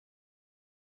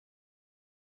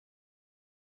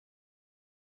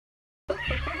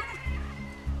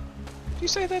You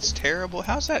say that's terrible?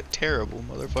 How's that terrible,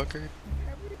 motherfucker?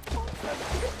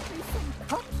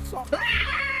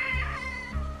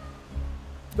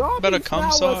 About a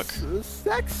cum sock? A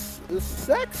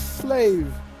sex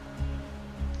slave.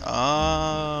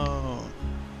 Oh.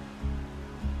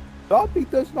 Dobby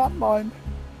does not mind.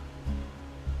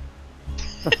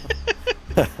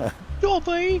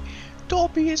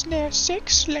 Dobby is now a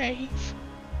sex slave.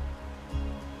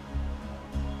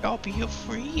 Dobby a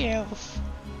free elf.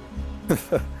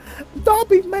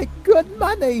 Dobby make good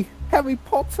money, Harry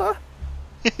Potter.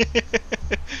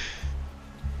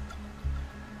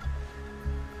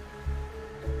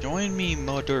 Join me,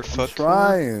 motherfucker. I'm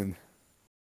trying.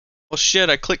 Well, shit,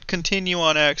 I clicked continue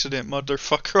on accident,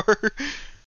 motherfucker.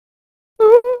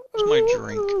 Where's my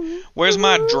drink? Where's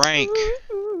my drink?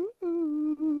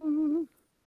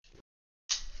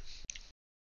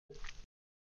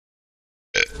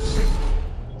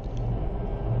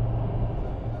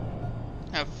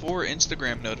 I have 4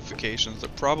 Instagram notifications. They're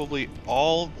probably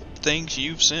all things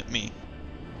you've sent me.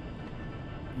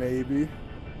 Maybe.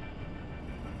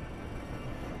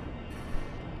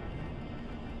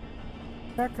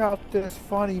 Check out this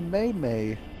funny May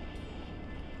May.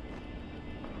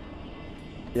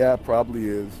 Yeah, it probably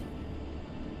is.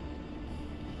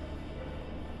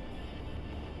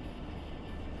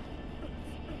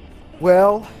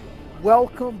 Well,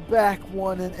 welcome back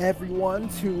one and everyone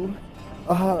to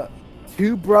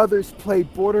Two Brothers Play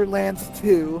Borderlands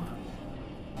 2.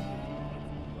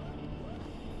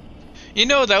 You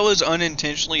know, that was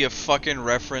unintentionally a fucking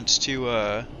reference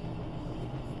to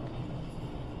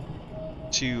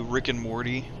Rick and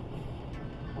Morty.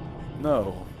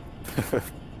 No.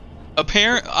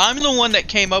 I'm the one that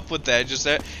came up with that, just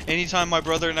that anytime my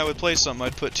brother and I would play something,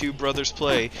 I'd put Two Brothers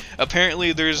Play.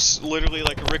 Apparently there's literally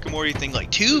like a Rick and Morty thing,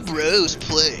 like, Two Bros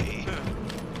Play.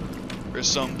 Or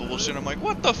some bullshit. I'm like,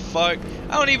 what the fuck?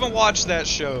 I don't even watch that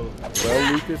show.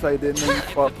 Well, Lucas, I didn't know you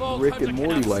fucked Rick and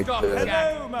Morty like that.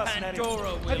 Hello, mercenary.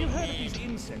 Have you heard of these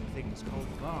insect things called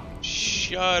bark?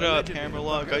 Shut up,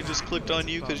 Hammerlock. I just clicked on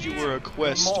you because you were a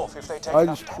quest. I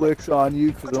just clicked on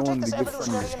you because I wanted to get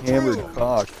some hammered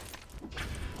cock.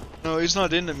 No, he's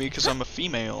not into me because I'm a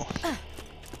female.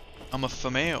 I'm a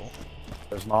female.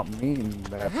 Does not mean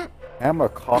that hammer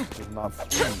cock does not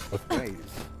swing both ways.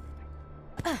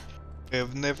 I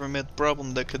have never met a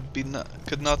problem that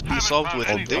could not be solved with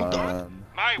a dildo.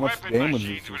 How much damage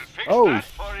is this? Oh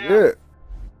shit!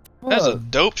 That's a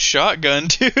dope shotgun,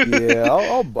 dude. Yeah,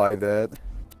 I'll buy that.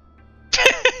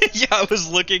 Yeah, I was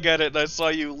looking at it and I saw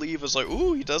you leave. I was like,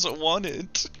 ooh, he doesn't want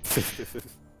it.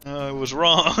 I was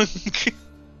wrong.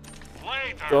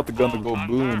 Thought the gun to go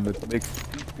boom. It makes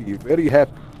me very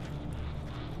happy.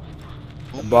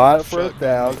 I bought it for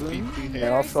 1,000, and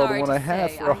I'll sell the one I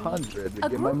have for 100 to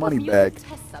get my money back.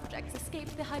 Test subjects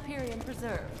escaped the Hyperion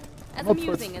Preserve. I'm gonna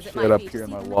put some shit up here in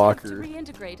my locker. My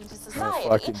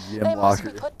fucking gym they must be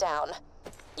locker. put down.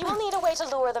 You will need a way to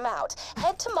lure them out.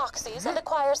 Head to Moxie's and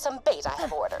acquire some bait I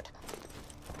have ordered.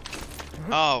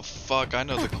 Oh fuck, I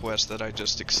know the quest that I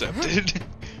just accepted.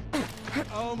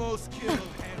 Almost killed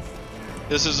Hanson.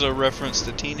 This is a reference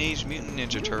to Teenage Mutant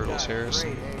Ninja Turtles,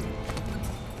 Harrison.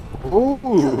 Ooh.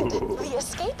 The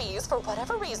escapees, for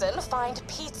whatever reason, find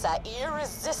pizza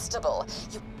irresistible.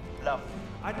 Love.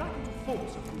 I'd like you to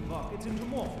force a few buckets into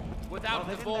more. Without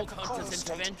the Vault Hunter's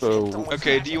intervention. So,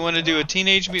 Okay, do you want to do a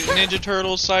Teenage Mutant Ninja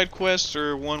Turtles side quest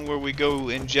or one where we go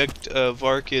inject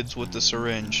VAR kids with the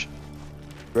syringe?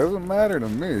 doesn't matter to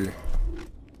me.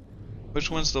 Which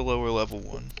one's the lower level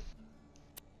one?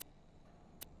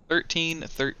 13,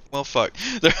 well fuck.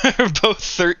 They're both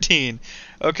 13.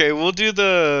 Okay, we'll do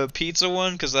the pizza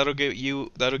one because that'll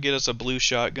get us a blue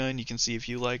shotgun. You can see if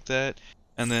you like that.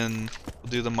 And then we'll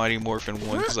do the Mighty Morphin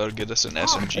one because that'll get us an I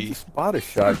SMG. just bought a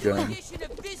shotgun.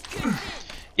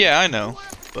 Yeah, I know,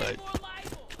 but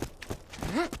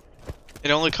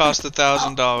it only costs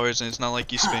 $1,000 and it's not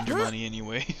like you spend your money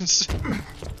anyways.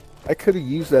 I could have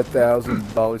used that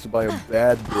 $1,000 to buy a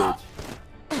bad bitch.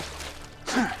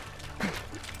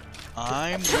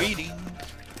 I'm waiting.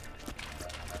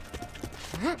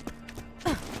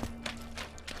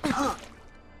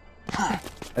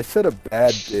 I said a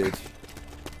bad bitch.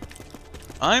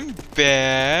 I'm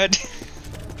bad.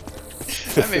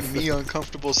 That made me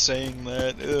uncomfortable saying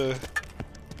that.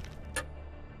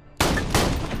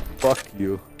 Fuck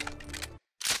you.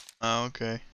 Oh,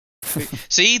 okay.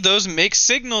 See, those mixed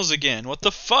signals again. What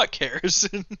the fuck,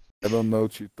 Harrison? I don't know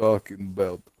what you're talking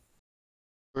about.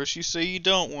 First you say you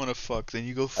don't want to fuck, then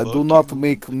you go fuck. I do not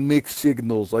make mixed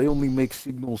signals. I only make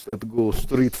signals that go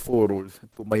straight forward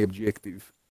to my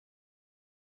objective.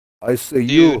 I say,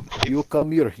 Dude, you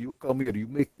come here, you come here, you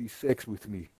make the sex with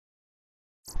me.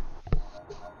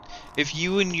 If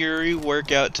you and Yuri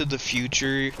work out to the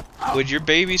future, would your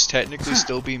babies technically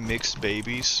still be mixed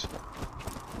babies?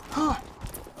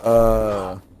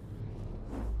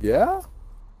 Yeah?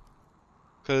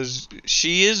 Because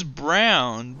she is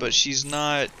brown, but she's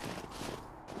not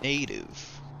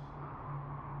native.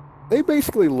 They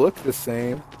basically look the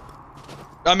same.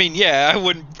 I mean, yeah,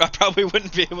 I probably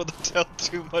wouldn't be able to tell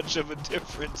too much of a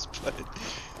difference, but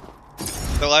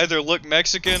they'll either look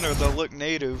Mexican or they'll look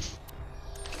native.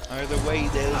 Either way,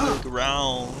 they'll look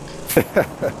wrong.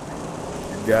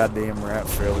 Goddamn rap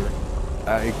fella.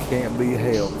 I can't be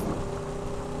helped.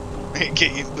 It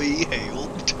can't be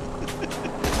helped.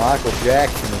 Michael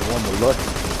Jackson is one to look.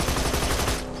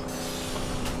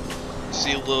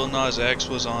 See, Lil Nas X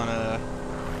was on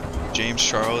James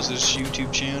Charles's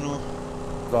YouTube channel.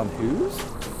 On whose?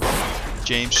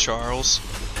 James Charles.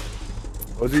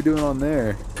 What's he doing on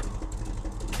there?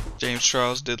 James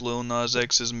Charles did Lil Nas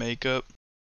X's makeup.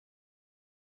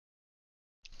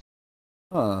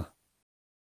 Huh.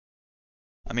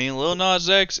 I mean, Lil Nas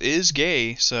X is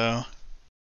gay, so...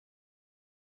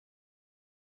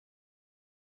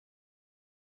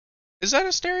 Is that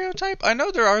a stereotype? I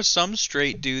know there are some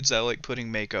straight dudes that like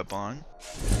putting makeup on.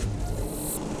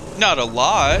 Not a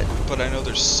lot, but I know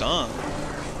there's some.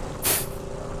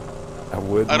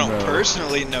 I don't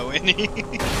personally know any.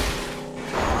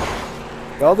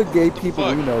 All the gay people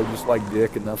we know just like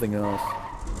dick and nothing else.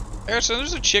 Harrison,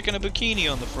 there's a chick in a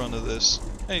bikini on the front of this.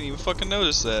 I didn't even fucking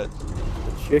notice that.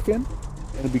 A chicken?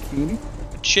 In a bikini?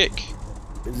 A chick.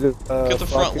 Is it, Look at the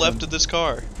front left of this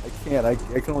car. I can't. I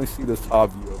can only see this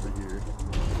top view over here.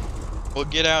 Well,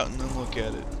 get out and then look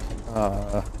at it.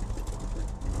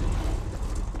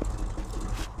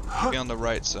 Be on the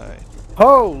right side.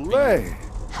 Holy!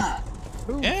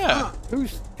 Yeah.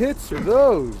 Whose tits are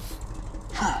those?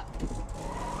 I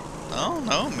don't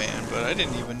know, man, but I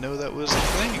didn't even know that was a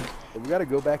thing. We gotta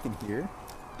go back in here?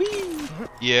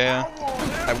 Yeah.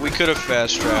 We could have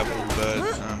fast traveled, but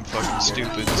I'm fucking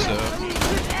stupid, so...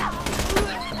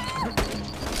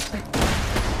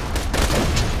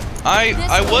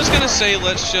 I was gonna say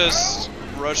let's just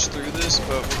rush through this,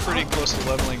 but we're pretty close to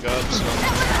leveling up, so I'm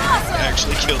gonna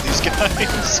actually kill these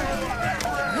guys.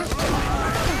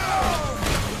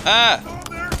 Ah!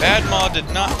 Bad Maw did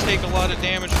not take a lot of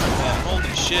damage from that.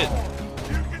 Holy shit.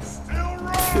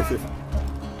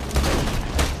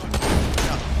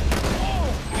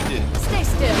 We did. Stay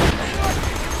still.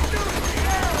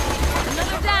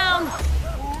 Another down.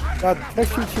 God, can I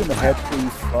shoot you in the head,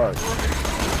 please? Fuck.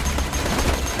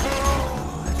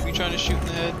 You trying to shoot in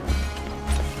the head?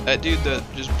 That dude that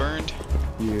just burned?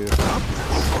 Yeah.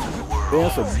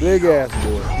 That's a big ass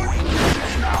boy.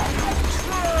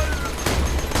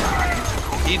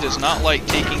 He does not like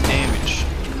taking damage.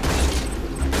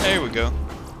 There we go.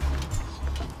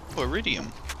 Oh,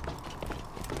 Iridium.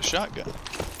 A shotgun.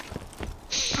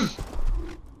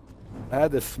 I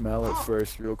had to smell it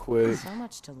first real quick. So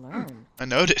much to learn. I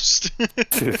noticed.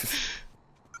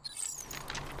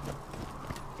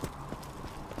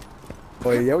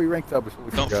 Oh yeah, we ranked up.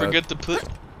 Don't forget to put...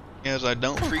 As I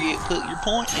don't forget, put your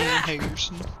point in,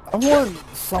 Harrison. I want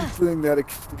something that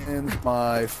extends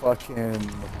my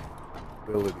fucking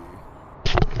ability.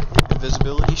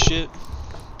 Invisibility shit?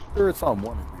 Sure, it's on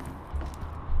one of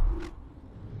these.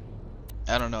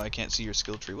 I don't know, I can't see your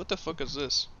skill tree. What the fuck is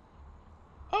this?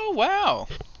 Oh, wow!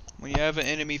 When you have an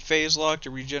enemy phase locked,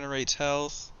 it regenerates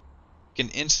health. You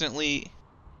can instantly...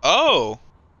 Oh!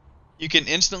 You can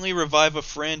instantly revive a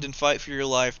friend and fight for your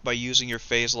life by using your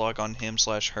phase lock on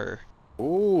him/her.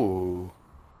 Ooh.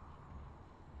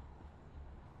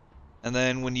 And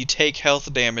then when you take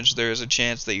health damage, there is a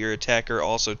chance that your attacker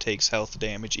also takes health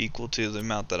damage equal to the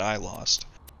amount that I lost.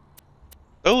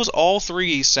 Those all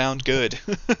three sound good.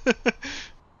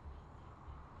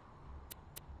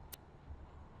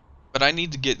 But I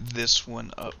need to get this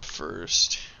one up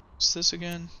first. What's this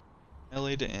again?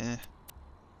 LA to eh.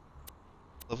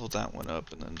 Level that one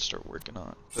up and then start working on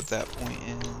it. Put that point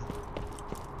in.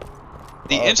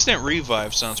 The instant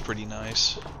revive sounds pretty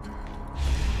nice.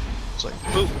 It's like,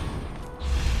 boop.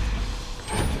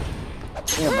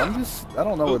 Damn, I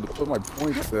don't know where to put my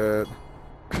points at.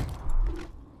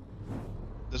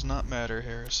 Does not matter,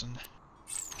 Harrison.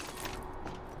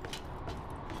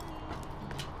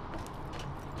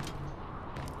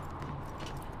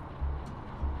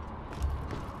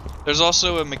 There's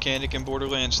also a mechanic in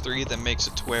Borderlands 3 that makes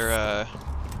it to where,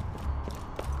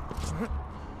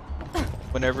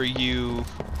 whenever you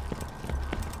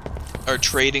are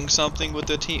trading something with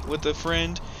a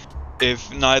friend,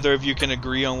 if neither of you can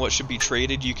agree on what should be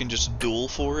traded, you can just duel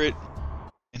for it,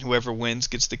 and whoever wins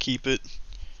gets to keep it.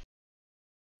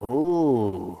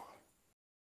 Ooh.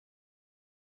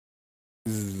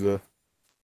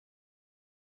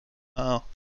 Oh.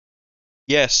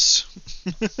 Yes.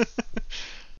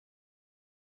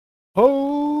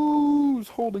 Hoes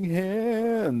holding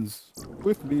hands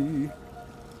with me.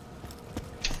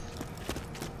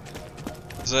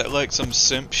 Is that like some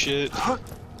simp shit? I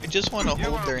just want to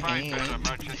hold their hand.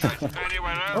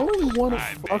 I only want to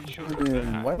fuck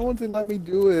him. Why don't they let me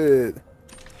do it?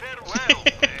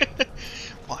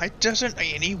 Why doesn't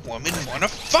any woman want to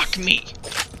fuck me?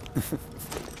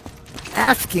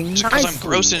 Asking Just because nicely. I'm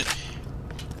gross and...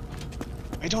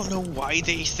 I don't know why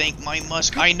they think my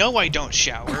musk... I know I don't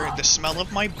shower. The smell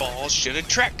of my balls should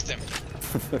attract them.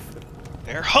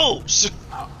 They're hoes!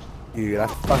 Dude, I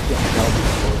fucking love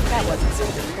That wasn't so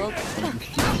difficult.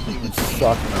 you.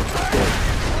 Suck my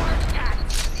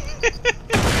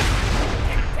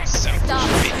Son of a Stop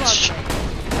bitch.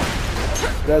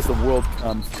 struggling. That's the world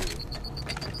comes to.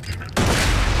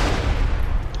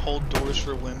 Hold doors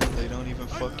for women, they don't even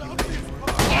fuck you anymore.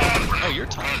 Oh, you're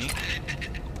tiny.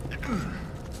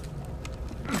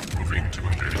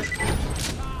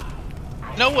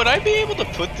 No, would I be able to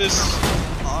put this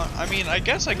on? I mean, I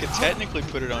guess I could technically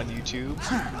put it on YouTube.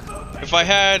 If I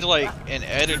had, like, an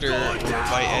editor, or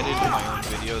if I edited my own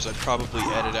videos, I'd probably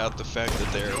edit out the fact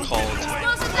that they're called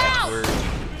that word.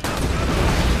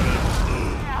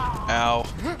 Ow.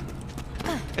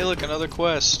 Hey, look, another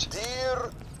quest.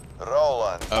 Dear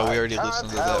Roland. Oh, we already listened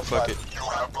to that, fuck it. You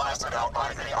have blasted out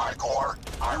my AI core.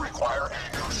 I require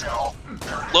a new shell.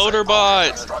 Loader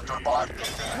bot! Instructor bot.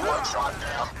 One-shot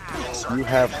down. You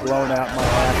have blown out my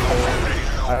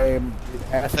asshole. I am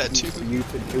That asking too. for you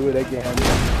to do it again.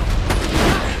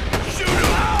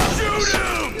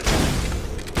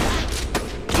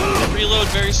 Reload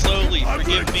very slowly,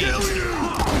 forgive me.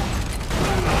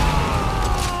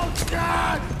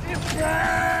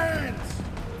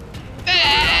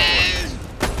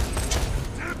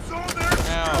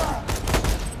 Ow.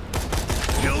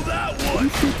 Did you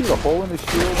shoot through the hole in the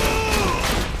shield?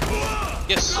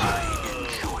 Yes.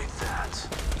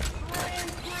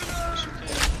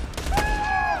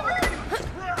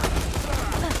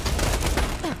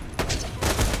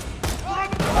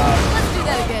 Let's do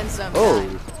that again sometime. Oh,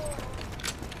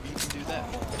 You can do that.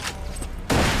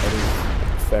 that is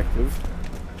effective.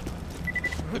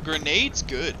 The grenade's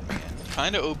good, man.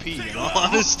 Kinda OP, in all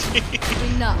honesty.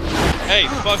 Enough. Hey,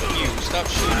 fuck you. Stop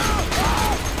shooting.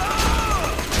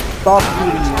 Stop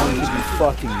shooting me, I'm gonna be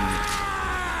fucking you.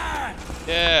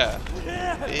 Yeah.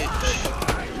 Bitch.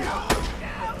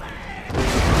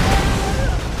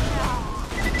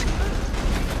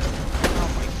 Oh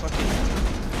my fucking...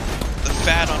 The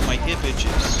fat on my hip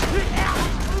itches.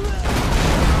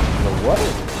 The what?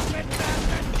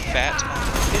 The fat on my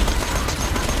hip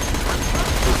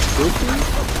Pussy?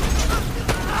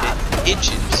 it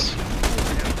itches.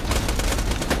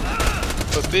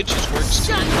 But bitches works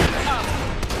too.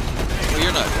 Well,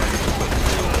 you're not going to put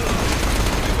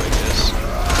I guess.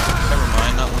 Never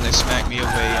mind, not when they smack me away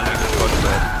and we get fucked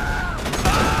up.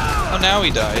 Oh, now he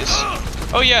dies.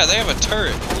 Oh yeah, they have a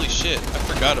turret. Holy shit, I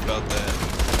forgot about that.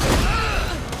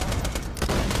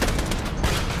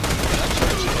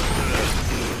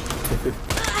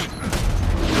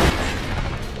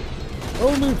 No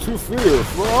need to fear,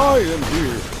 for I am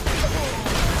here.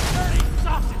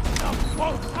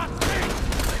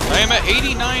 I am at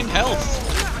 89 health.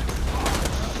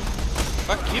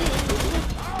 Fuck you.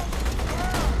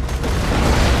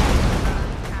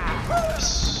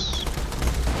 Yes.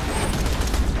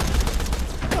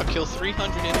 I'll kill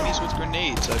 300 enemies with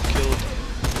grenades. I've killed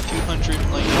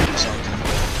 290 something.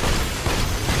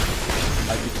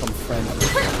 I become friends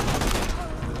with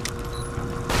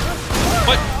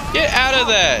What? Get out of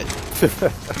that!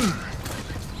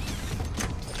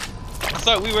 I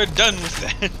thought we were done with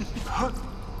that.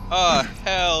 Ah,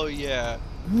 hell yeah.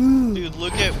 Dude,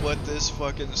 look at what this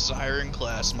fucking Siren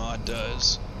class mod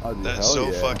does. Oh, dude, That's hell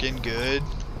so yeah. fucking good.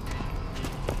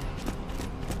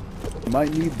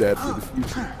 Might need that for the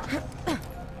future.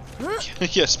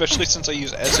 Yeah, especially since I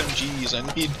use SMGs,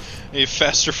 I need a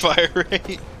faster fire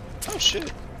rate. Oh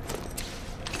shit.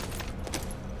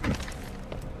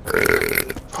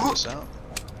 Check this out.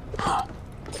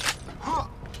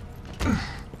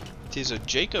 It is a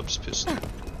Jacob's pistol.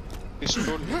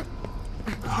 Pistol.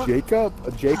 Jacob?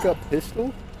 A Jacob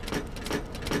pistol?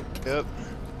 Yep.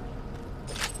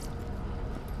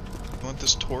 You want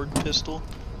this Torg pistol?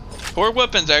 Torg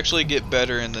weapons actually get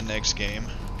better in the next game.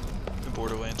 In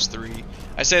Borderlands 3.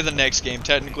 I say the next game,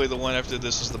 technically the one after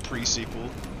this is the pre-sequel.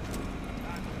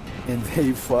 And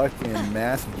they fucking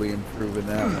massively improving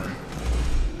that one.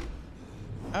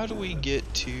 How do we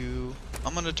get to...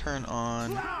 I'm gonna turn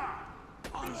on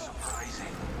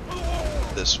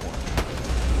this one.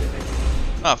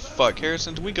 Ah, fuck,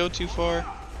 Harrison, did we go too far?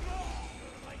 What's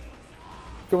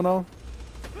going on?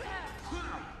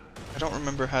 I don't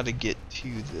remember how to get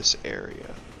to this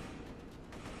area.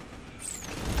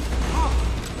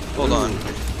 Hold on.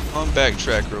 I'll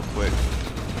backtrack real quick.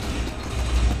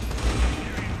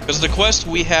 Because the quest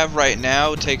we have right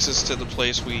now takes us to the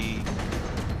place we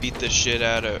beat the shit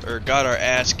out of, or got our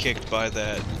ass kicked by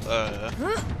that,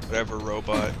 whatever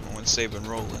robot when saving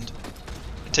Roland.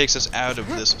 It takes us out of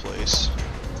this place.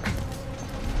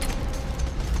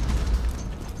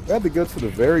 We had to go to the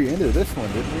very end of this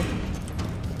one, didn't we?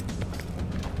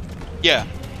 Yeah,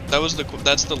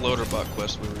 that's the loader bot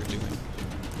quest we were doing.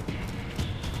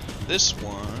 This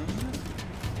one...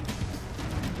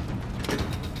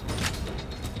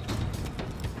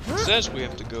 It says we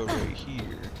have to go right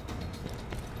here.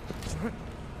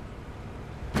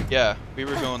 Yeah, we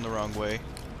were going the wrong way.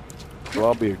 Well,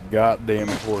 I'll be a goddamn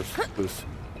horse. Puss.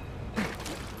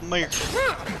 Come here.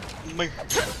 Come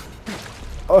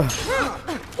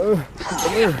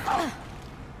here.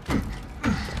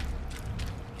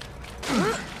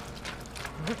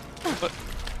 What?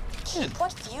 Keep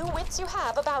what few wits you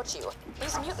have about you.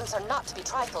 These mutants are not to be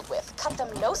trifled with. Cut them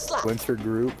no slack. Winter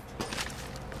group.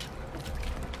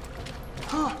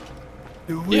 The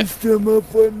Yeah. wisdom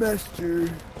of one master.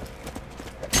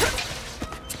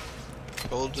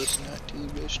 Told us not to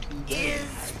rush too bad.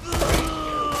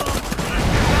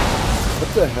 What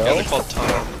the hell? Yeah, they're called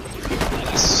tunnel.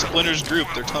 It's Splinter's group,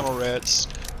 they're tunnel rats.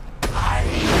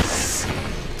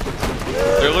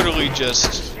 They're literally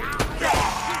just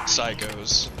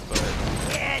psychos, but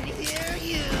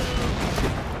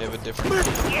they have a different...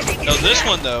 No, this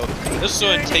one though, this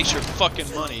one takes your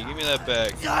fucking money. Give me that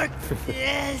back.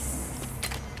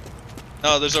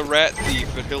 No, there's a rat thief,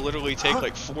 but he'll literally take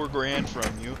like 4 grand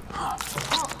from you.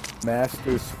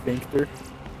 Master Sphincter.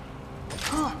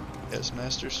 Yes,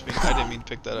 Master Sphinx. I didn't mean to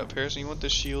pick that up. Harrison, you want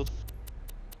this shield?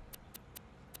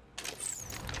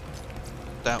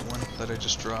 That one that I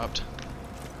just dropped.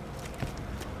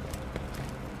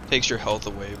 Takes your health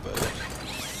away, but...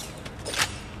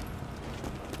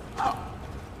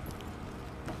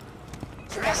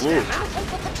 Whoa.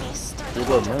 Through What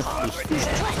about Master Sphincter? If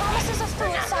promises of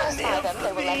food satisfy them,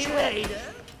 they will let you in.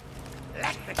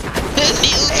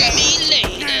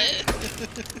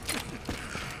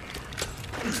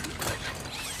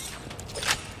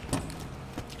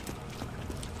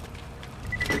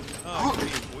 Oh, I could be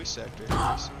a voice actor.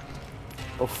 Harrison.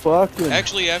 Oh, fucking.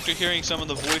 Actually, after hearing some of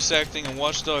the voice acting in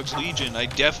Watch Dogs Legion, I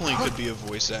definitely could be a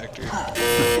voice actor.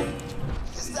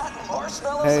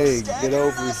 Hey, get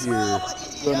over here. I'm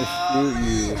gonna shoot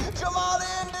you. Come on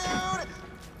in, dude!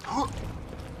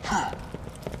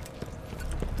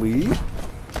 Leave?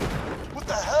 What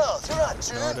the hell? You're not,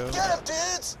 dude! Nardo. Get him,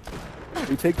 dudes!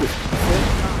 We take this.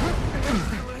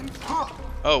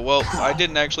 Oh, well, I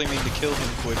didn't actually mean to kill him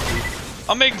quickly.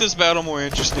 I'll make this battle more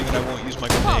interesting and I won't use my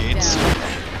grenades.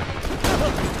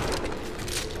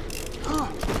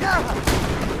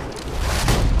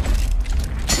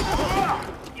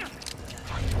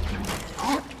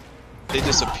 They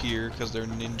disappear because they're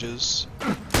ninjas.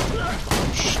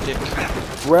 Shtick.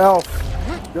 Ralph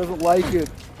doesn't like it.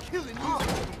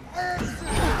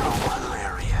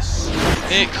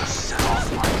 Nick.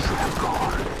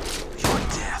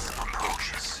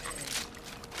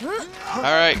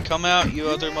 Alright, come out, you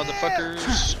other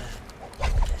motherfuckers.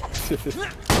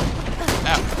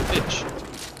 Ow, bitch.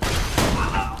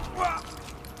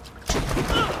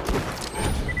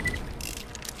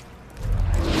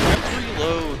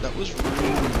 Reload, that was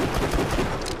rude.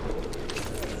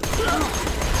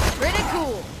 Pretty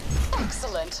cool.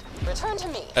 Excellent. Return to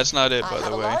me. That's not it, I by have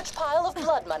the a way. large pile of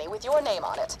blood money with your name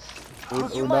on it. We're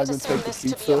You not might gonna assume take the this to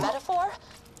be a pizza. metaphor.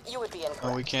 You would be incorrect.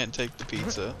 Oh, we can't take the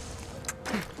pizza.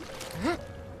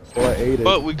 Well, I ate it.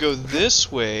 But we go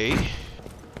this way.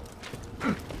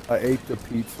 I ate the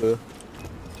pizza.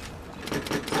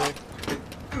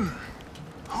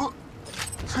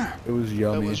 It was That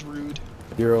yummy. was rude.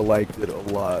 Zero liked it a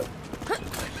lot.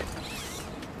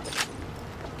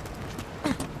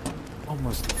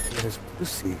 Almost his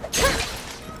pussy.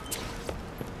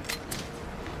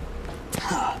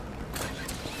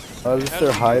 Oh, is this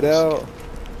their hideout?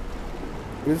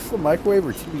 Is this a microwave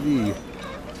or TV?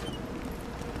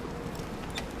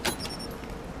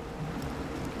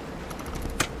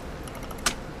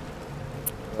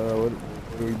 What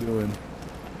are we doing?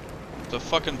 The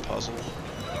fucking puzzle.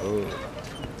 Oh.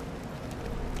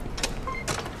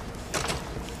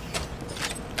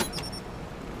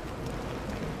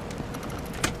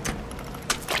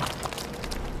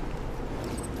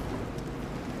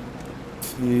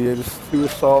 Yeah, just 2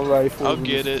 assault rifles. I'll in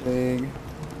get this it. thing.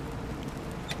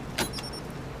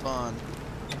 Fun.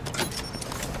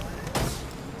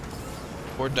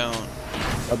 Or don't.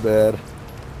 Not bad.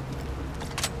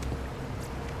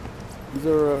 These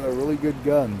are really good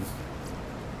guns.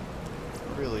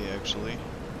 Really, actually.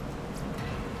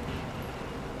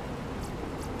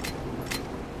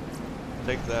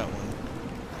 Take that one.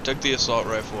 Took the assault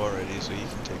rifle already, so you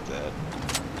can take that.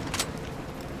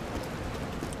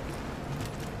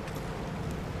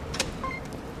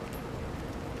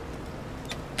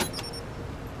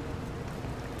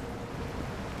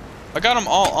 I got them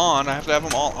all on. I have to have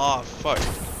them all off. Fuck.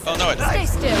 Oh no, I don't. Stay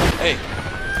still. Hey.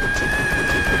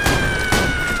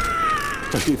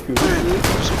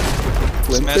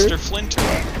 It's Master Flinter.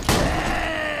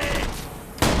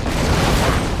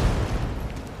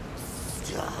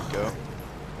 Go.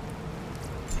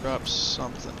 Drop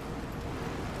something.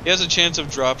 He has a chance of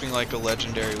dropping like a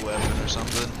legendary weapon or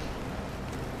something.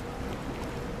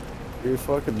 Your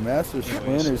fucking Master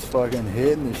Splinter's fucking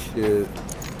hitting the shit.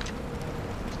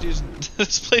 Dude,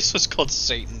 this place was called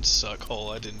Satan's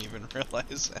Suckhole. I didn't even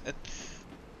realize that.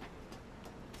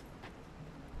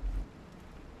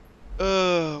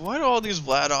 Why do all these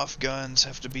Vladoff guns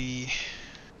have to be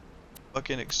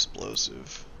fucking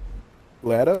explosive?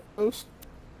 GLaDOS?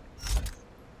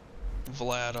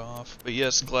 Vladoff. But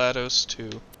yes, GLaDOS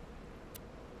too.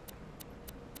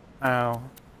 Oh,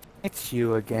 it's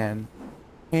you again.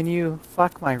 Can you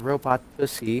fuck my robot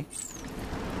pussy?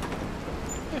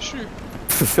 Yeah, sure.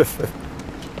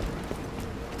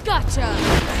 Gotcha.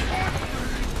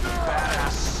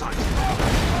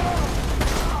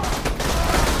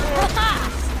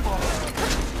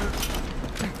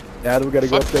 Now we gotta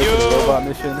go up Fuck there for the you. robot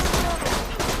mission.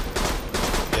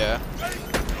 Yeah.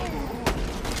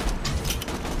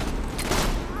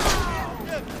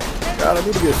 God, I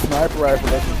need to get a sniper rifle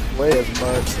that can play as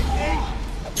much.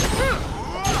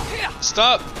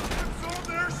 Stop!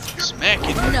 Smacking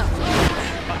me. No.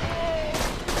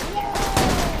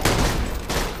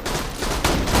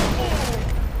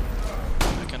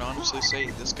 I can honestly say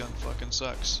this gun fucking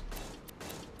sucks.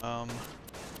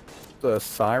 The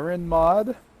Siren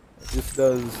mod. It just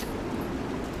does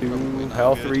 2 Probably not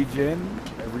health good. regen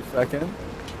every second.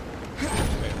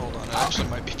 Wait, hold on. It actually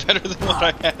might be better than what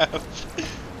I have.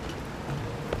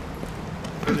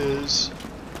 It is.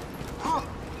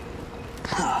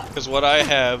 Because what I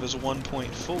have is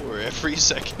 1.4 every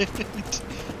second.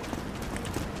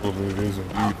 Well, it is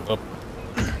indeed up.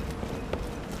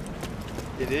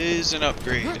 It is an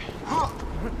upgrade.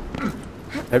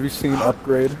 Have you seen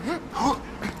Upgrade?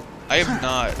 I have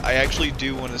not. I actually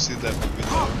do want to see that movie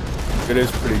though. It is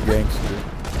pretty gangster.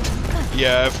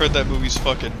 Yeah, I've heard that movie's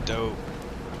fucking dope.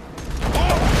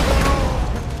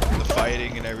 The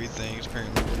fighting and everything is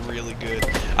apparently really good.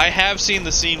 I have seen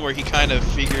the scene where he kind of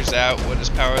figures out what his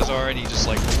powers are and he just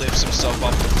like lifts himself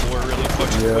off the floor really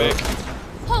fucking quick.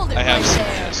 Hold it I have right seen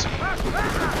there. that scene.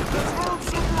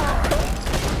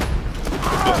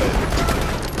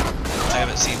 But I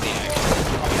haven't seen the action.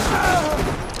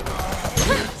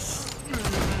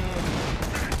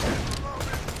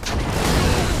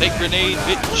 Take grenade,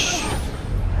 bitch.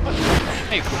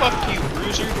 Hey, fuck you,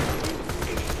 bruiser.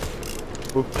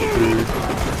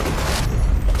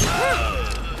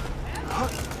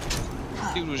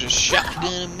 Dude was just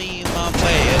shotgunning me in my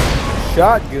bed.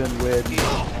 Shotgun wedge.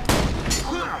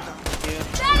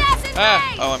 Ah!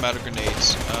 Oh, I'm out of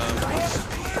grenades.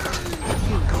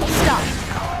 Stop.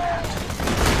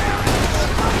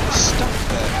 Stop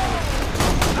that.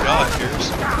 God,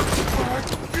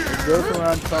 Goes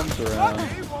around, comes around.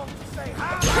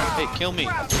 Hey, kill me.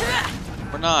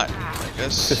 Or not. I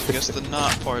guess the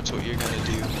not part's what you're gonna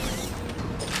do.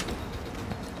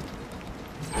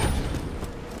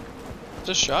 There's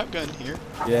a shotgun here.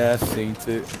 Yeah, I seen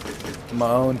it.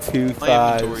 My own 2 My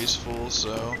thighs. inventory's full,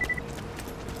 so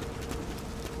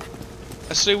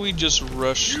I say we just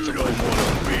rush through.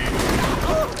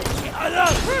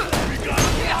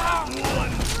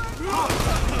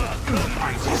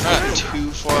 Not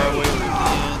too far away from the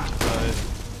end, but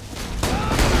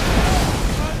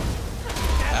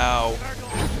ow.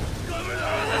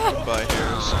 Goodbye,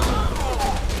 Harrison.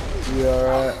 You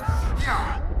alright?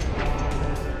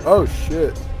 Oh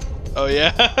shit. Oh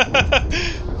yeah.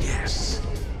 Yes.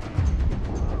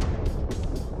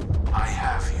 I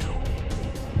have you.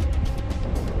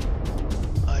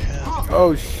 I have.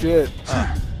 Oh shit.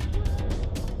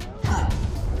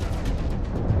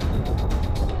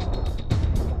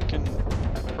 Can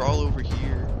crawl over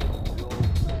here.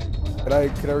 Could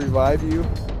I revive you?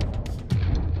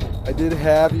 I did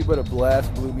have you, but a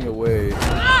blast blew me away. I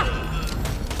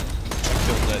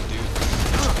killed that dude.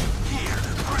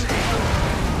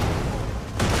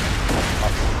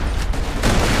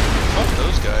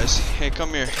 guys. Hey,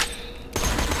 come here.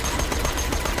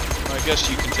 I guess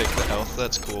you can take the health.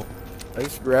 That's cool. I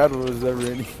just grabbed what was ever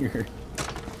in here.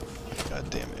 God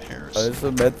damn it, Harris. There's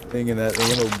a med thing in that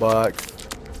ammo box.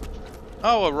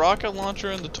 Oh, a rocket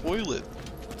launcher in the toilet.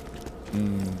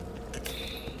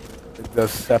 It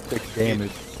does septic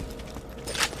damage.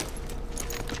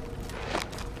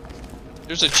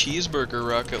 There's a cheeseburger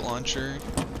rocket launcher.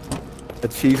 A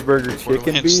cheeseburger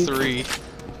chicken Borderlands beef? 3.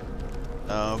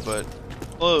 No, but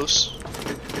close.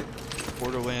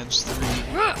 Borderlands 3.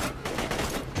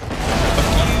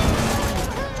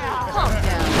 Calm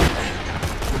down.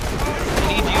 I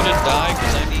need you to die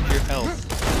because I need your health.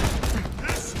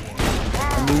 I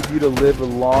need you to live a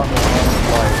long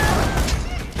life.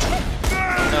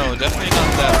 No, definitely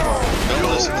not that far.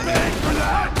 Don't listen to me.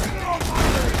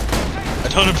 I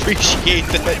don't appreciate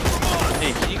that.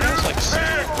 Hey, can you guys like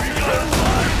Silence.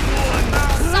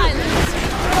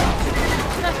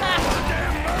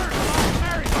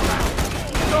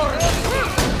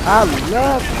 I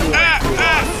love you.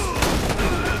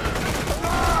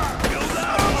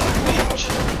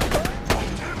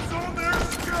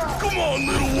 Come on,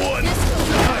 little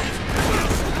one!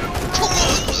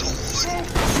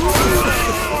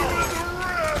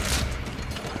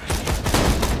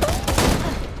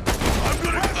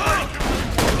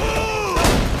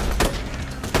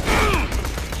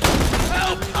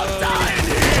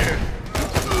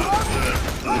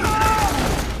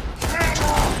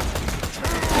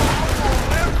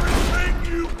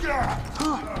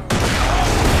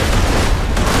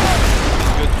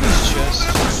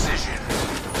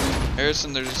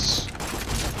 Harrison, there's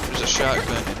a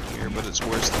shotgun in here, but it's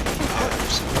worse than you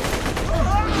have. So.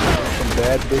 Some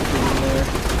bad bitches in there.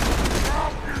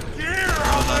 No,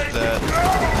 not that.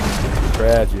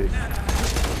 Tragic.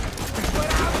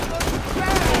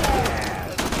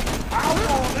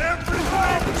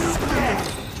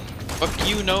 Fuck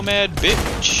you, nomad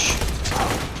bitch.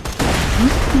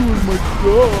 Oh my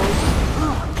god.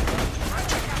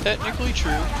 Technically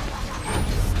true.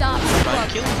 Stop I'm struggling.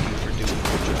 killing you for doing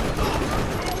your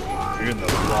job. You're in the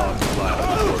wrong line of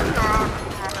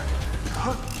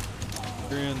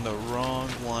You're in the wrong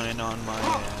line on my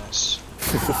ass.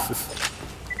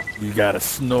 You gotta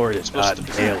snort it, not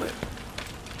inhale it.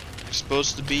 You're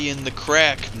supposed to be in the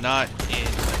crack, not in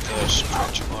the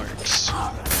stretch marks.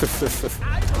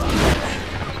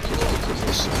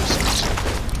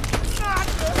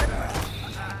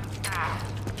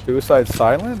 Suicide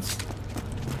Silence?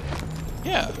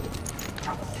 Yeah.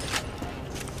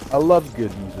 I love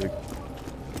good music.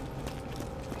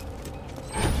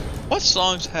 What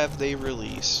songs have they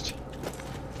released?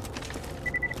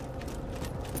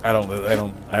 I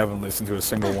haven't listened to a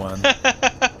single one.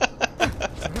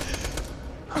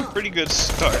 Pretty good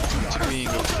start to being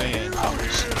a fan.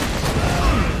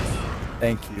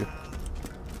 Thank you.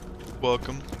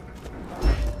 Welcome.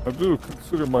 I do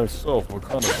consider myself a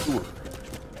connoisseur.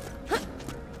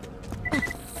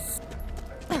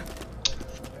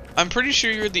 I'm pretty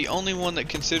sure you're the only one that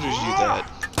considers you that.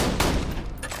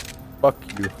 Fuck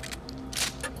you.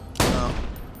 Oh.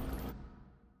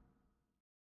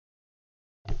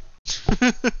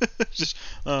 Just,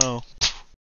 oh.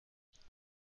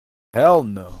 Hell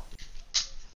no.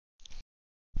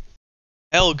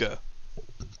 Helga.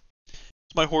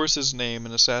 It's my horse's name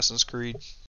in Assassin's Creed.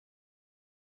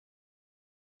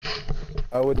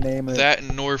 I would name it. That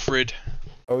and Norfrid.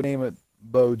 I would name it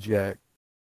Bojack.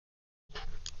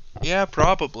 Yeah,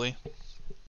 probably.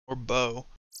 Or Bo.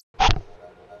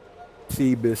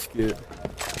 Seabiscuit.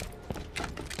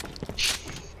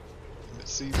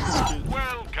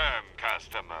 Welcome,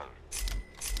 customer.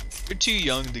 You're too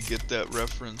young to get that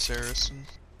reference, Harrison.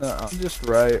 Just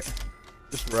right.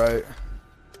 Just right.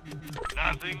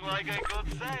 Nothing like a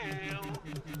good sale.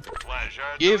 Pleasure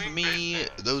Give doing me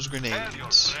business. those Tell your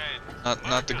grenades. friend.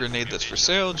 Not the grenade that's for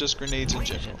sale, just grenades in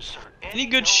general. Any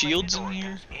good shields in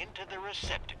here? Into the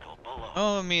receptacle below.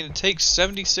 Oh, I mean, it takes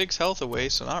 76 health away,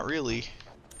 so not really.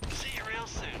 See you real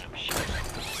soon, I'm sure.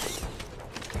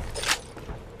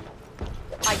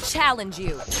 I challenge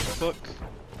you. Fuck.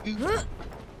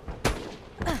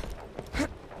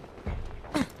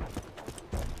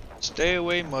 Stay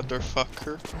away,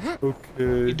 motherfucker. What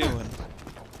Okay. you doing?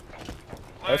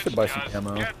 I should buy some Let's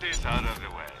ammo. just get this out of the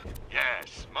way.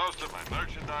 Yes, most of my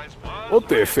merchandise was What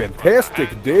a waiting for fantastic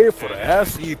the hand day of for the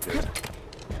ass eating.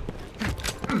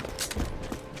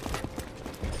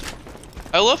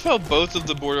 I love how both of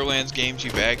the Borderlands games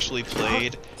you've actually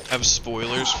played have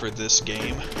spoilers for this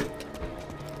game.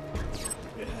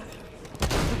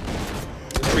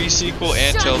 The pre-sequel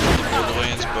and Tales from the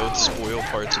Borderlands both spoil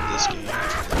parts of this game.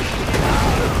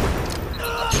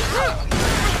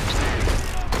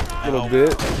 A little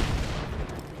bit.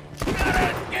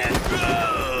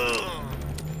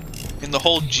 In the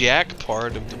whole Jack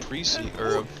part of the Precinct,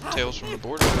 or of Tales from the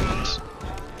Borderlands.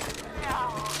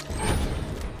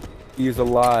 He is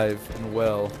alive and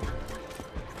well.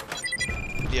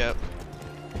 Yep.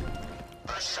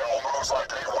 This shell moves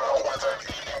like a whale with an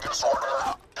eating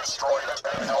disorder. Destroy it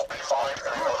and help me find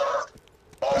another.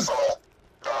 Also,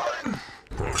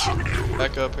 die.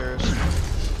 Back up, Harris.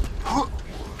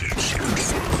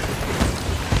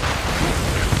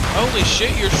 Holy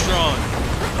shit, you're strong.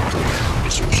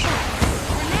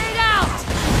 Grenade out!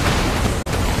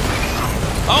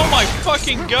 Oh my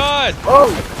fucking god! Oh,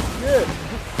 shit!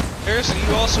 Harrison,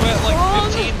 you also at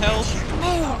like 15 health?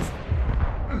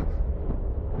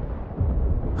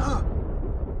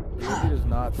 He is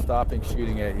not stopping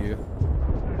shooting at you.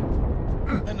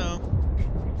 I know.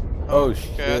 Oh,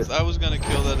 Okay, shit. I was gonna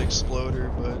kill that exploder,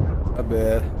 but... My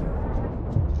bad.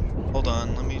 Hold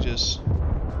on, let me just...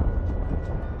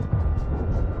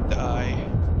 die.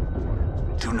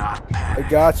 Do not I panic.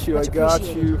 got you, I Much got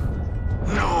appreciated. you.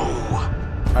 No.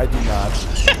 I do not.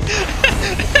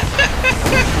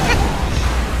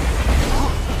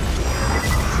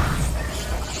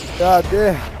 God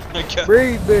damn. I got,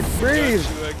 Breathe, bitch, breathe.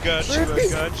 I got you, I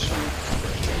got you.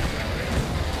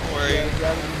 Don't worry. You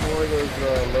got any more of those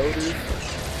loaders?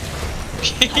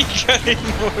 You got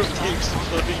any more of the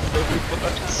exploding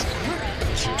robots?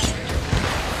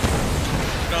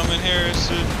 Coming,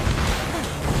 Harrison.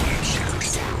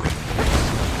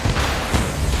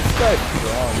 This guy's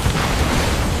strong.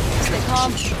 Stay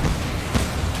calm.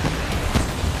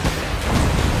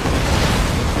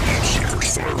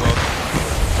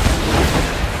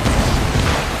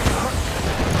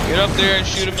 Get up there and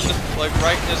shoot him in the, like,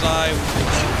 right in his eye.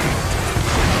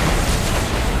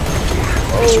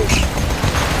 Oh,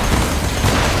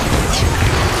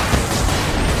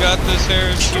 You got this,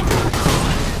 Harrison.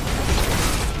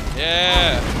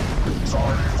 Yeah.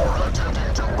 Sorry for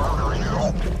attempting to murder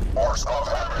you. Force of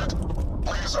habit.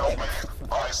 Please help me.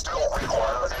 I still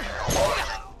require a new body.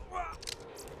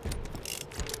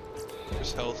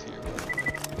 There's health here.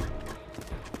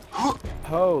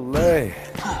 holy.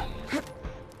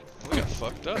 We got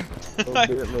fucked up.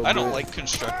 Little I don't bit. like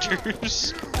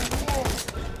constructors.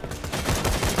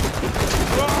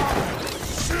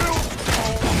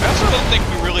 I also don't think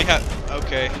we really have.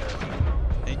 Okay.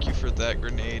 Thank you for that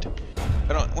grenade.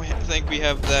 I don't think we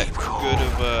have that good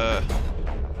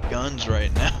of guns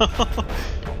right now.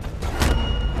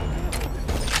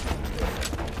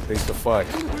 Face the fight.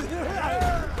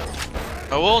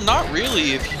 Oh well, not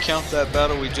really if you count that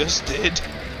battle we just did.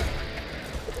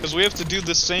 Because we have to do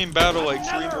the same battle like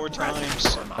 3 more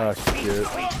times. Oh shit.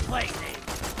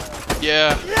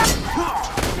 Yeah.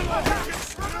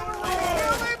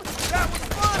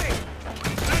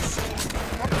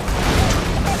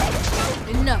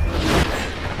 Enough.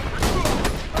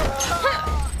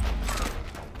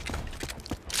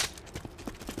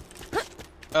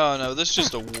 Oh no, this is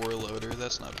just a warloader.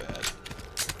 That's not bad.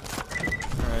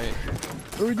 Alright.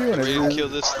 What are we doing? Ready to kill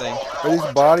this thing. Are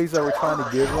these bodies that we're trying to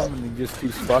give him and he just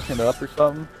keeps fucking up or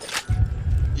something?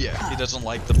 Yeah, he doesn't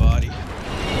like the body.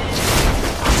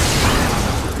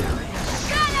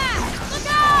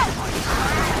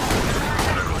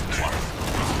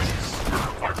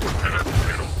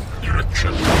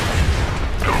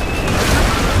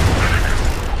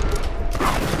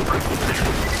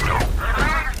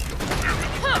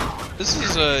 This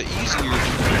is easier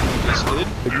than we just did.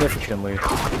 Significantly.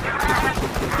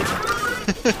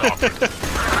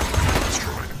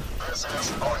 This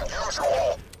is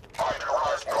unusual. I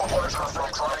derive no pleasure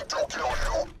from trying to kill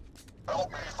you.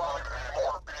 Help me find a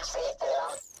more peaceful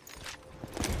form.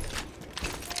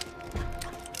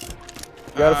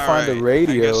 We gotta find a Alright,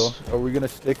 radio. I guess- Are we gonna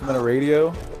stick him in a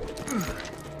radio?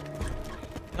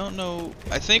 I don't know.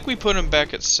 I think we put him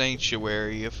back at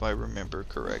Sanctuary, if I remember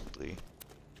correctly.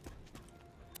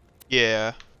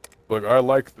 Yeah. Look, I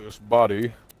like this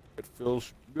body. It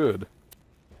feels good.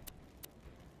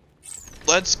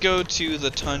 Let's go to the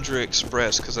Tundra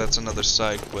Express, because that's another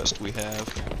side quest we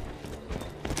have.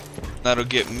 That'll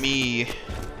get me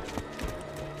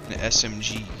an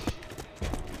SMG.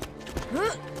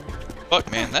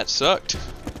 Fuck, man, that sucked.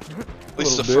 At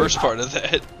least the Little bit. first part of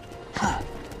that.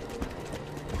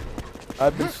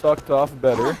 I've been sucked off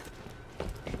better.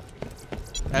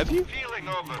 Have you? Feeling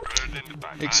overburdened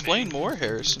by Explain money? more,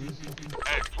 Harrison.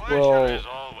 A pleasure Well, as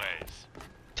always.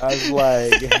 I was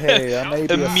like, hey, I may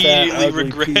be a fat, Immediately ugly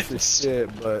piece of regrets.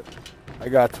 shit, but I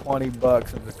got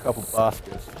 $20 and a couple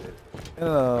Boscos shit. You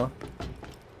know.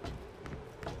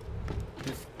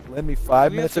 Just lend me 5 We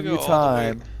have minutes to of go your all the way-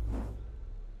 time.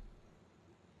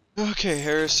 Okay,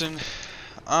 Harrison.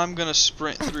 I'm gonna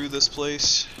sprint through this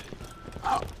place.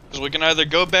 Because we can either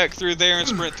go back through there and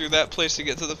sprint through that place to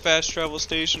get to the fast travel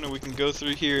station, or we can go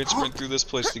through here and sprint through this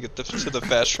place to get to the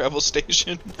fast travel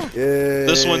station.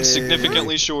 This one's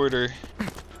significantly shorter.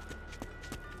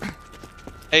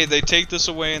 Hey, they take this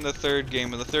away in the third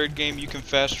game. In the third game, you can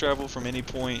fast travel from any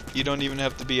point. You don't even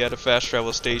have to be at a fast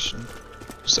travel station.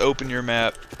 Just open your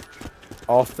map.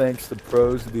 All thanks to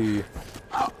Pros D.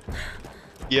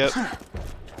 Yep.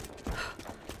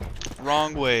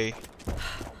 Wrong way.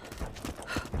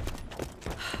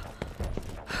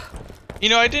 You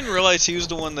know, I didn't realize he was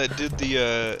the one that did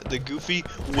the goofy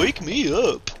 "Wake me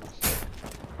up."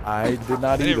 I did not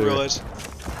I either. didn't realize.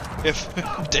 If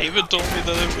David told me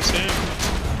that it was him,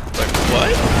 it's like,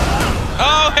 what?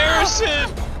 Oh,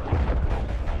 Harrison!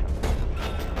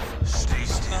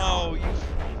 No,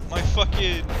 my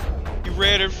fucking, you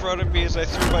ran in front of me as I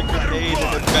threw my grenade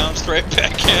and it bounced right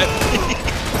back at me.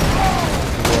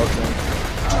 You're welcome.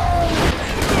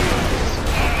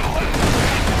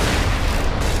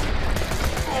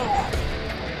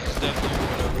 It's definitely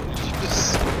whatever. Did you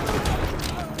just...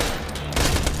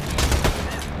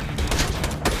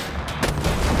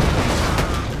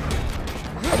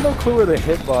 I have no clue where the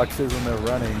hitbox is when they're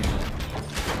running.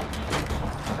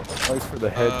 At least for the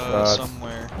headshots.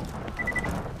 Somewhere.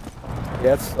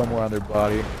 Yeah, it's somewhere on their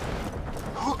body.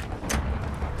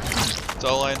 That's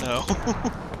all I know.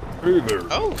 Hey there.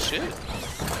 Oh shit.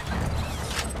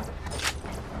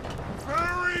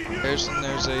 There's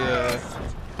a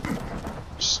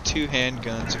just 2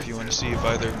 handguns if you want to see if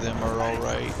either of them are all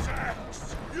right.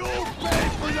 You'll pay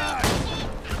for that!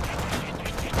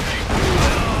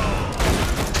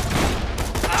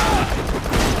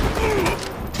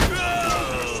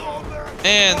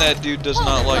 And that dude does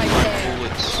not like my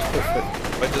bullets.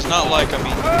 By does not like, I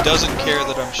mean he doesn't care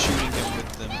that I'm shooting him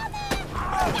with them.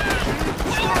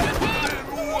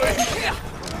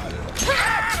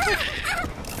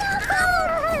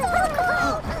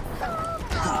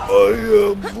 I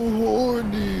am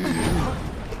horny.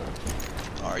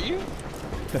 Are you?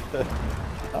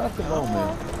 At the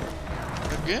moment.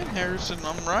 Again, Harrison,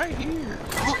 I'm right here.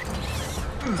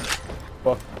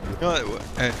 Fuck. No,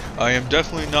 I am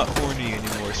definitely not horny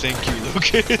anymore. Thank you,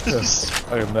 Lucas.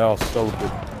 I am now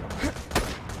celibate.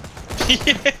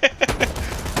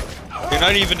 You're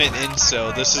not even an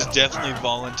incel. This is definitely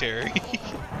voluntary.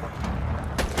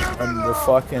 I'm the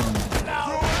fucking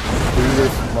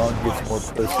Buddhist monk gets more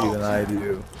pussy than I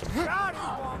do.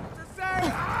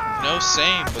 No,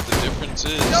 same, but the difference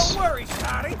is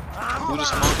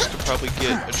Buddhist monks could probably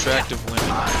get attractive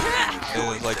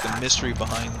women. Like the mystery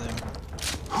behind them.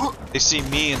 They see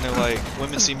me and they're like,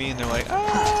 women see me and they're like,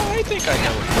 ah, I think I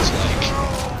know what he's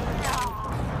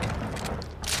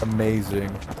like. Amazing.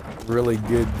 Really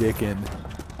good dickin'.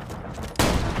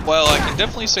 Well, I can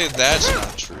definitely say that's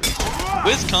not true.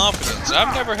 With confidence.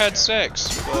 I've never had sex,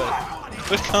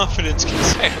 but with confidence can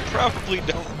say I probably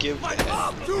don't give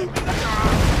that.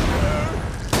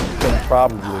 Then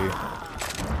probably.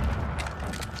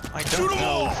 I don't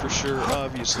know for sure,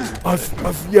 obviously.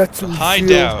 I've yet to I feel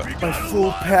doubt. my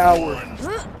full power.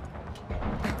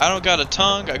 I don't got a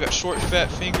tongue, I got short fat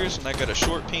fingers, and I got a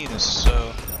short penis,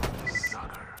 so...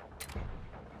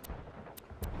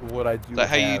 What I do Is that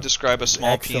how you have describe a small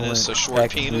excellent penis, a short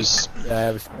technique penis? that I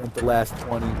have spent the last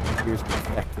 20 years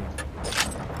perfecting.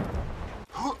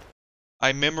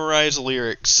 I memorize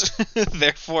lyrics,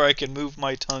 therefore I can move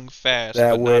my tongue fast,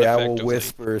 That but way not I will effectively.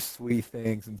 whisper sweet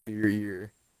things into your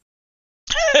ear.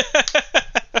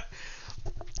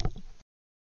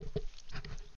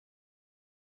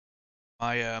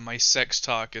 My sex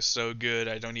talk is so good,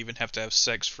 I don't even have to have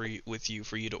sex with you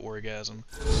for you to orgasm.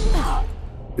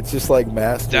 It's just like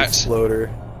Master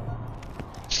Exploder.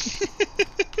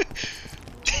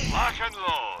 Lock and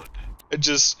load. It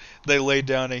just, they lay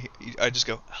down, I just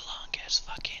go, how long as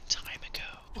fucking time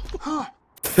ago?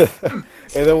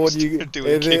 And then when you Start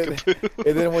doing kickapoo.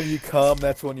 and then when you come,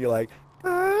 that's when you're like, Check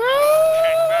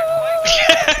back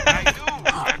later. I do.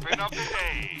 Wrapping up the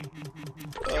day.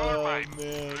 Oh man.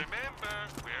 Remember,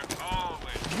 we're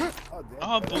always...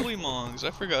 Oh, bully mongs,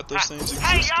 I forgot those things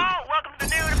Hey existed. y'all, welcome to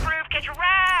the new and improved Catch a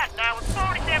Ride. Now with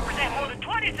 47% more than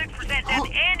 26% death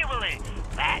annually.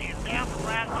 That is down from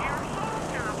last year.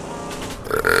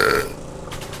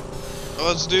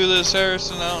 Let's do this,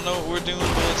 Harrison. I don't know what we're doing,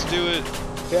 but let's do it.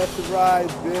 catch the ride,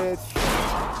 bitch.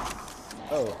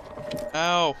 Oh.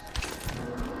 Ow.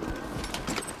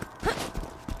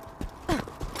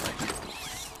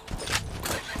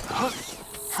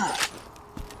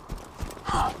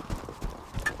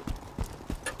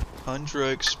 Tundra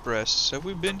Express. Have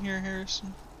we been here,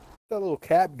 Harrison? That little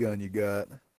cap gun you got.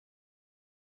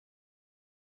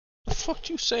 fuck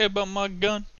you say about my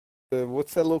gun?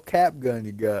 What's that little cap gun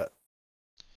you got?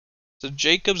 It's a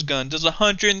Jacob's gun. Does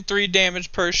 103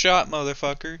 damage per shot,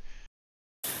 motherfucker.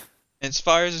 And it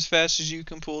fires as fast as you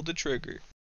can pull the trigger.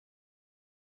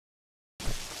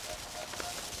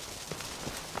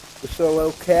 What's that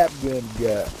little cap gun you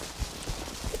got?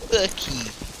 Fuck you.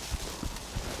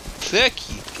 Fuck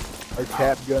you. Are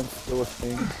cap guns still a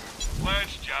thing?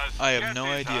 Let's just I have get no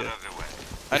this out idea. of the way.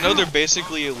 I know they're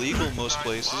basically illegal most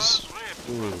places.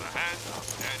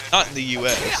 Not in the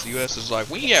U.S. The U.S. is like,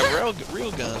 we have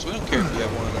real guns. We don't care if you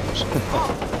have one of those.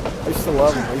 I used to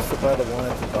love them. I used to buy the one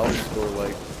at the dollar store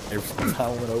like every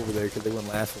time I went over there because they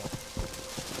wouldn't last long.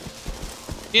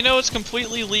 You know, it's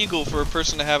completely legal for a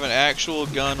person to have an actual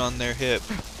gun on their hip.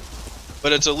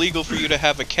 But it's illegal for you to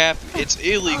have a cap. It's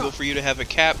illegal for you to have a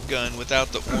cap gun without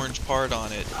the orange part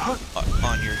on it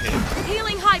on your hip.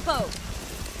 Healing hypo.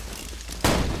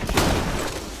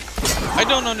 I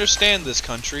don't understand this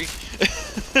country.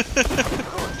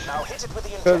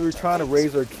 Because we're trying to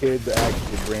raise our kids to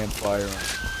actually brand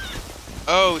firearms.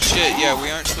 Oh shit! Yeah, we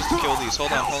aren't supposed to kill these.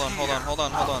 Hold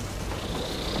on.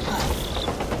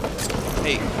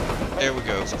 Hey, there we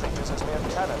go. The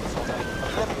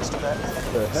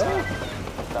hell?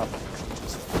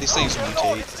 These things mutate.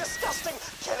 I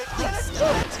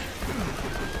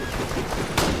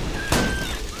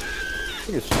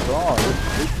think it's strong. It's a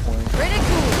big point.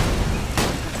 Ridicule.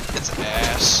 Its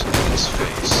ass and its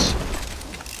face.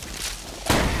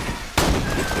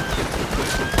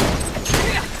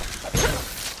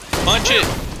 Punch it!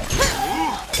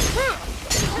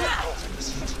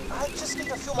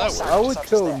 I would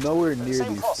kill nowhere near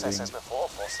these things.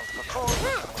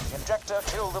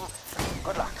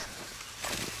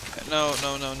 No.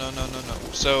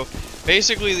 So,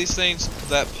 basically these things,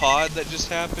 that pod that just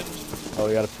happened, Oh,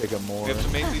 we gotta pick up more. we have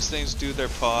to make these things do their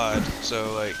pod.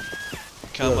 So, like,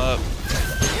 come up,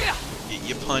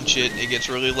 you punch it, it gets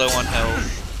really low on health,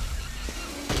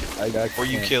 or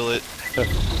you kill it.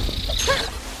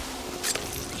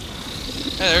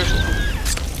 Hey, there's one.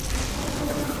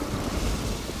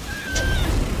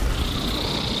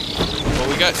 Well,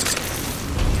 we got...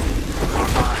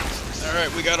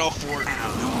 Alright, we got all four. We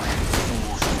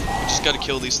just gotta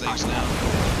kill these things now.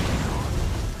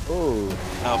 Oh.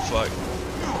 Oh, fuck.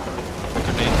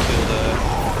 Grenade killed,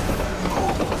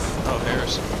 oh,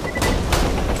 Harrison.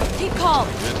 Keep calm.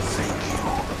 Good.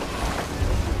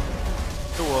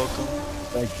 You're welcome.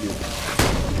 Thank you.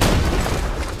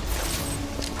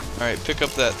 Alright, pick up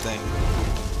that thing.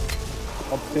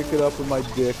 I'll pick it up with my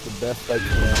dick the best I can.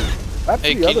 That's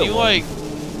Hey, the can other you, one. like...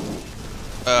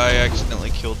 I accidentally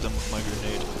killed them with my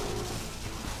grenade.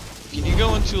 Can you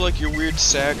go into, like, your weird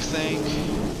sack thing?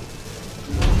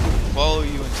 Follow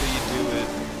you until you do it.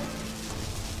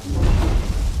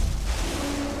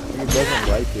 He doesn't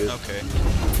like it. Okay.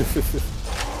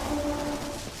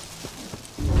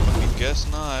 Fucking guess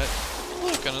not.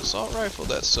 Look, an assault rifle,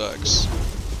 that sucks.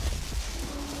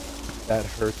 That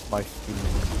hurts my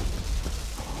feelings.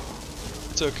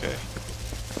 It's okay.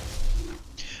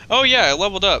 Oh yeah, I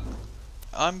leveled up.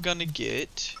 I'm gonna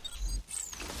get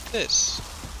this.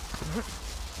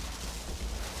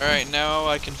 Alright, now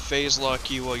I can phase lock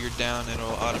you while you're down and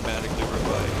it'll automatically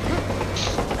revive you.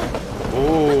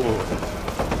 Oh.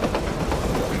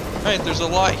 Alright, there's a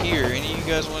lot here. Any of you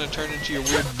guys want to turn into your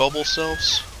weird bubble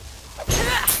selves?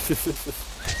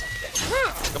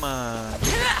 Come on.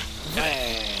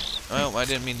 Well, I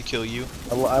didn't mean to kill you.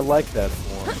 I like that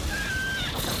form.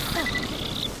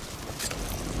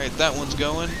 Alright, that one's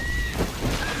going.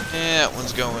 Yeah, that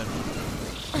one's going.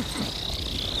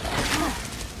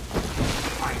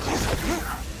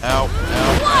 Ow,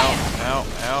 ow,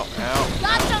 ow.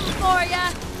 Got something for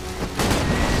ya.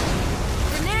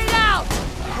 Grenade out.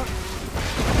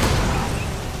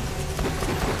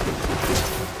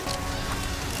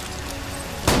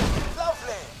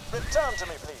 Lovely. Return to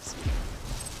me, please.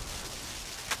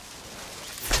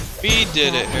 We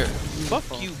did it here. Fuck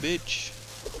you, bitch.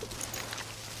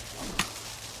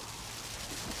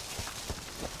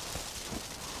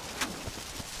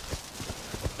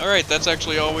 Alright, that's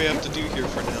actually all we have to do here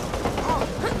for now.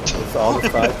 It's all the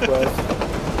side quests.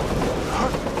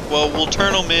 Well, we'll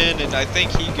turn him in, and I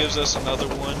think he gives us another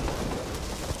one.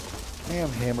 Damn,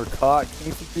 Hammercock.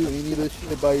 Can't you do any of this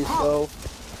shit by yourself?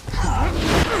 An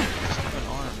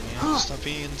arm, man. Stop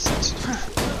being insensitive.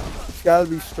 It's gotta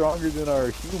be stronger than our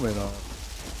human arm.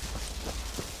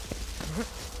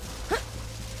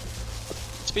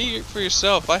 Speak for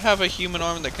yourself. I have a human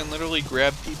arm that can literally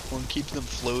grab people and keep them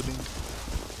floating.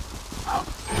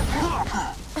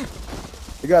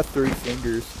 I got 3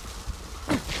 fingers.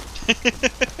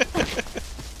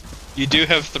 You do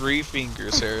have 3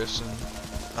 fingers, Harrison.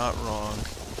 Not wrong.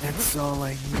 That's all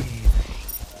I need.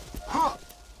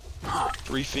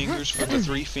 3 fingers for the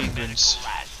 3 fingers.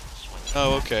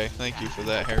 Oh, okay. Thank you for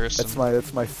that, Harrison.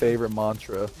 That's my favorite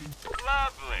mantra.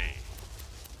 Lovely.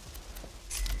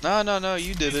 No,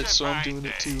 you did it, so I'm doing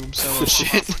it too. I'm selling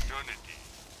shit.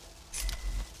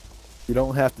 You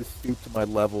don't have to stoop to my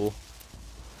level.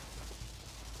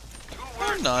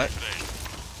 I'm not.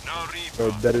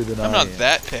 Or better than I am. I'm not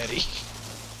that petty.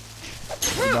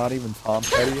 You're not even Tom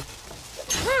Petty?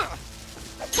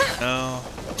 No.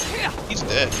 He's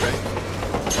dead, right?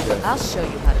 Yeah. I'll show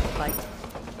you how to fight.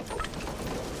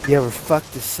 You ever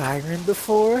fucked a siren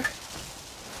before?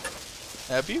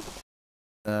 Have you?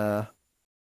 Oh.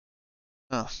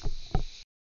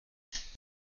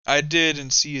 I did in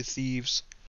Sea of Thieves.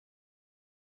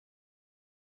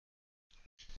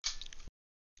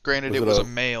 Granted, it was a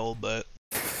male, but...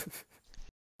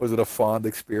 Was it a fond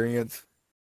experience?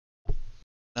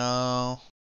 No.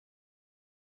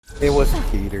 It wasn't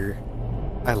Peter.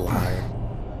 I lied.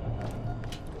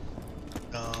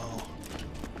 No.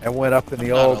 I went up in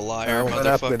the I'm old. not a liar, I went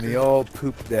up in the motherfucker. old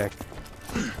poop deck.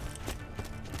 You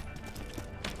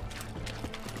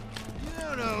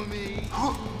know me.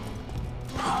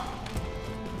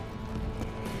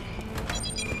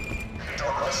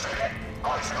 Interesting.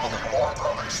 I feel the warmth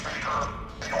of a speaker,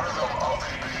 the rhythm of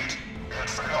the beat. It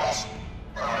feels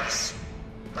nice.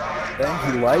 Then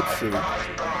he likes it.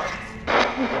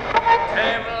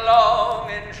 Came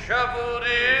along and shuffled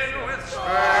in with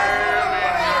sperm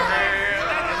in your hand.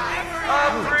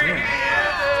 I'm pretty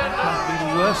Might be the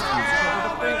worst music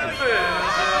I've ever played.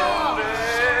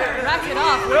 Rack it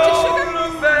off, would you, sugar?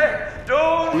 Don't look back,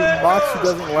 don't let Moxie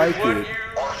doesn't like what it. you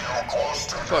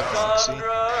Fuck, see.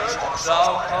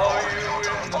 I'll call you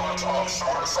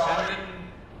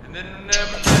and then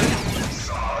never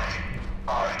Sorry. I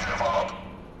give up.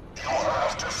 You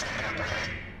have defeated me.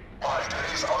 My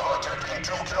days of attempting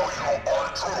to kill you are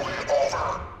truly over.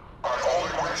 I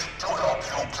only wish to help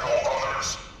you kill others.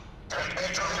 Take me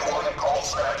to the one called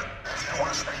Zed if you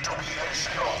wish me to be a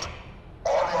shield.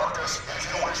 Or Marcus if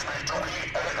you wish me to be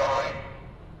a gun.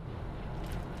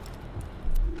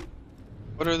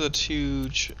 What are the 2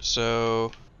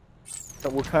 so...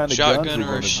 What kind of Shotgun guns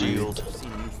or a shield? I've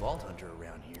seen a new vault hunter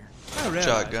around here. I realize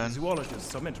Shotgun.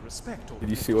 zoologists are meant to respect all Did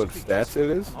you see what stats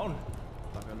it is? on.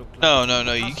 Like I look like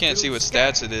No, you can't see what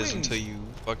stats it is until you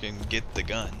fucking get the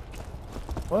gun.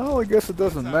 Well, I guess it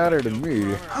doesn't matter to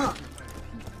me.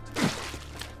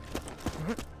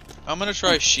 I'm gonna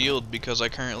try shield because I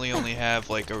currently only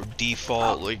have like a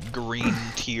default like green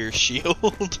tier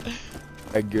shield.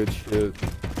 That good shit.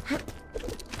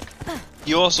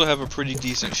 You also have a pretty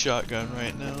decent shotgun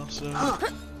right now, so...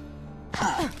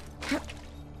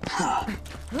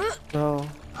 No.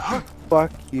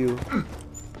 Fuck you.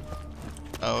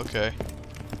 Oh, okay.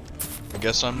 I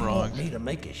guess I'm wrong. Want me to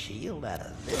make a shield out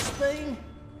of this thing?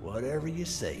 Whatever you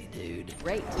say, dude.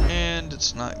 Great. And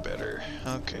it's not better.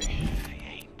 Okay. He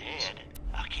ain't dead.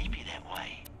 I'll keep you that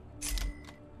way.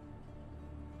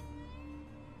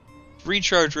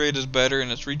 Recharge rate is better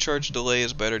and its recharge delay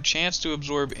is better. Chance to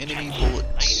absorb enemy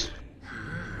bullets.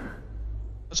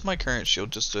 What's my current shield?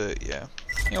 Just a... yeah.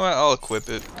 You know what? I'll equip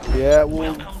it. Yeah,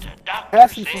 well,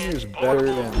 passing from is better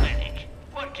than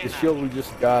the shield we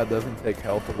just got doesn't take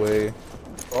health away.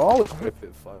 So I'll equip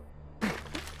it, fuck.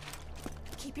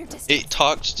 Keep your distance. It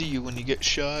talks to you when you get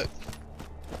shot.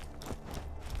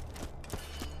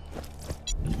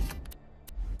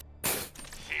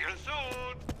 See you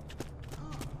soon.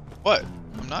 What?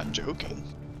 I'm not joking.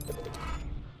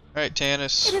 Alright,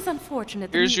 Tannis. It is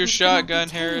unfortunate. the Here's your mutants cannot be shotgun,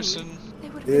 tamed. Harrison. They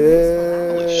would have been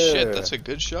useful. Holy shit, Yeah. that's a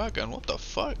good shotgun. What the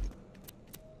fuck?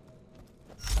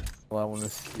 Well, I want to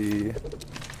see.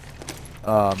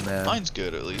 Oh man, Mine's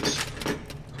good at least.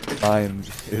 mine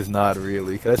is not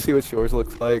really. Can I see what yours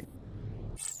looks like?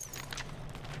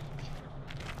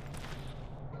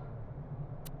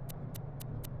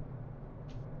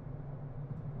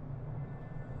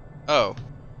 Oh.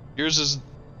 Yours is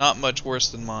not much worse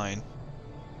than mine.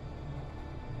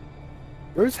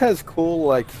 Yours has cool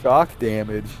like shock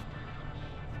damage.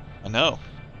 I know.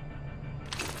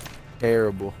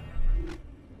 Terrible.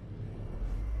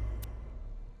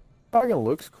 Shotgun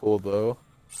looks cool though.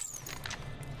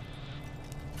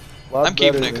 Lot I'm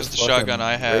keeping better it because than the shotgun fucking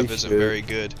I have Ray isn't shit. very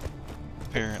good.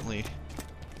 Apparently.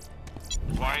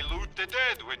 Why loot the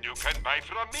dead when you can buy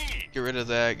from me? Get rid of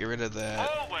that, get rid of that.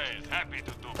 Always happy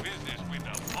to do business with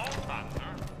a vault hunter.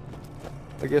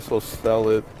 I guess we'll sell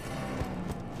it.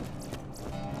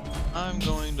 I'm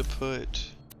going to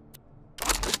put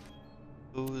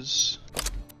those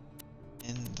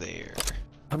in there.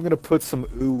 I'm gonna put some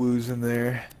ooh-woos in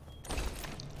there.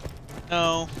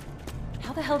 No.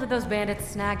 How the hell did those bandits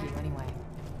snag you anyway?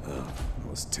 I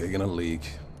was taking a leak.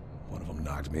 One of them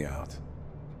knocked me out.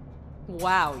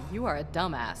 Wow, you are a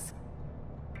dumbass.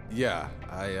 Yeah,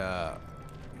 yeah.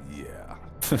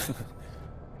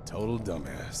 Total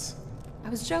dumbass. I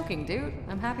was joking, dude.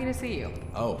 I'm happy to see you.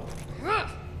 Oh.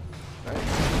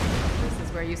 This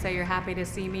is where you say you're happy to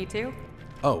see me too?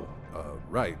 Oh,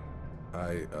 right.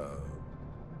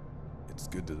 It's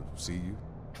good to see you.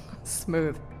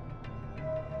 Smooth.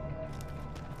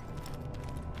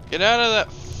 Get out of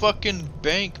that fucking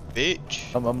bank,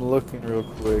 bitch. I'm looking real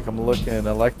quick. I'm looking.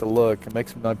 I like the look. It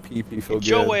makes my pee-pee feel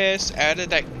Get good. your ass out of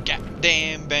that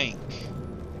goddamn bank.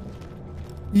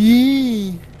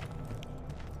 Yee.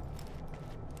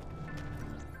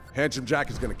 Handsome Jack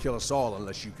is gonna kill us all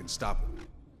unless you can stop him.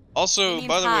 Also, means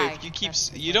by the way, hi. if you keep,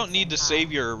 you don't need to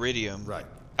save your iridium. Right.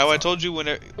 How I told you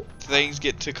when things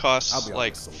get to I'll cost be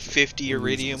like honest, soldier. 50 We're losing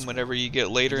iridium this whenever you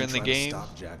get later We've in the been trying to game,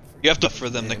 stop Jack you have to for for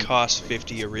them to years. cost 50 It's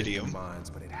been in iridium. minds,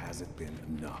 but it hasn't been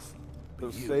enough. So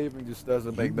But you- saving just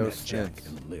doesn't make you no met Jack sense.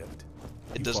 and lived.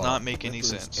 It You does fought not make any Emperors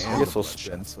sense. and I guess I'll bloodshed.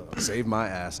 spend some. Save my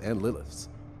ass and Lilith's.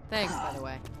 Thanks, by the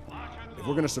way. If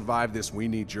we're gonna survive this, we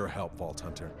need your help, Vault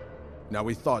Hunter. Now,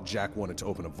 we thought Jack wanted to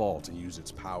open a vault and use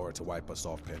its power to wipe us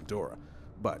off Pandora.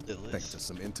 But thanks to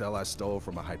some intel I stole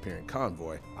from a Hyperion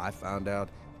convoy, I found out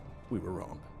we were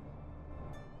wrong.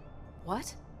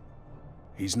 What?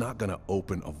 He's not gonna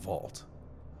open a vault.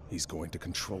 He's going to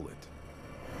control it.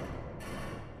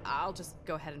 I'll just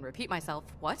go ahead and repeat myself.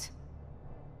 What?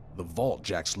 The vault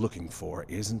Jack's looking for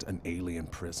isn't an alien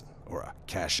prison or a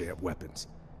cache of weapons.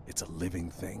 It's a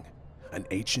living thing. An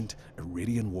ancient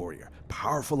Iridian warrior,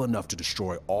 powerful enough to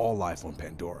destroy all life on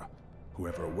Pandora.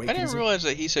 Whoever I awakens didn't it realize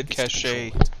that he said gets to cache.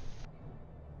 control it.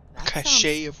 That Cache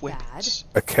sounds of weapons.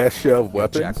 A cache of If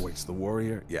weapons? Jack wakes the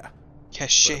warrior, yeah.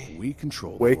 Cache. But if we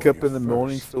control the Wake up warrior in the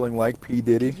morning first, feeling like P.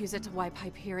 Diddy. Use it to wipe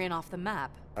Hyperion off the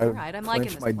map. I Alright, I'm liking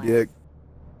clench this my plan. dick,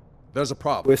 there's a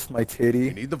problem. twist my We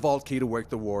titty. need the vault key to wake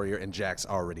the warrior, and Jack's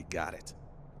already got it.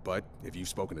 But if you've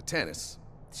spoken to Tannis,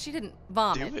 She didn't Do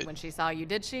vomit it. when she saw you,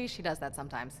 did she? She does that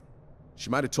sometimes. she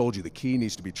might have told you the key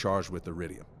needs to be charged with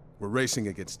iridium. We're racing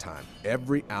against time.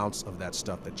 Every ounce of that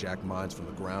stuff that Jack mines from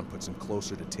the ground puts him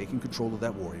closer to taking control of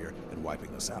that warrior and wiping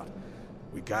us out.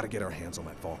 We gotta get our hands on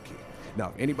that vault key. Now,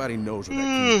 if anybody knows where that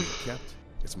key is being kept,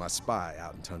 it's my spy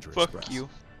out in Tundra Fuck Express. you.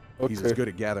 He's as good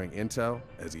at gathering intel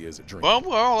as he is at drinking. Well,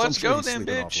 So I'm let's sure go he's then,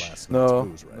 sleeping off bitch. last night's No,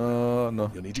 booze right now.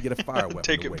 no. You'll need to get a fire weapon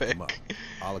Take to it wake him up. back.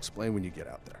 I'll explain when you get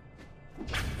out there.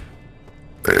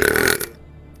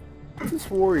 What's this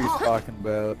warrior he's talking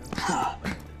about?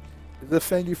 Is the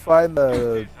thing you find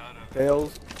the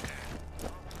tails?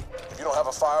 If you don't have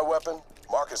a fire weapon,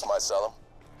 Marcus might sell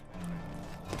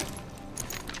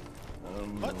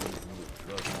them.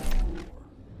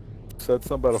 Said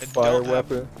something about a I fire don't have-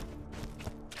 weapon.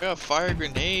 I got a fire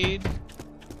grenade.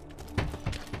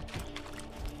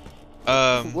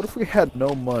 What if we had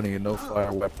no money and no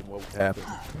fire weapon? What would happen?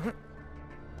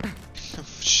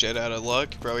 Shit out of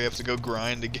luck. You probably have to go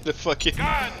grind to get a fucking.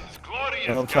 Guns,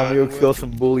 glorious I'm trying to go kill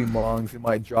some bully mongs. He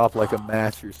might drop like a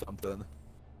match or something.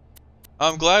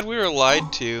 I'm glad we were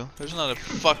lied to. There's not a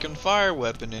fucking fire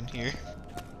weapon in here.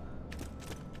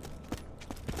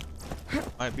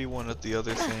 Might be one at the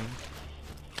other thing.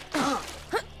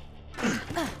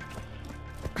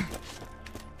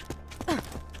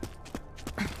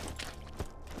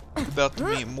 About to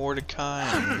meet Mordecai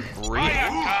and Brick.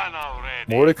 Gone already.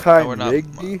 Mordecai No, we're and not-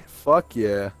 Rigby? Fuck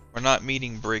yeah. We're not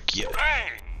meeting Brick yet.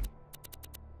 Bang!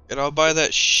 And I'll buy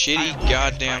that shitty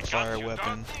goddamn fire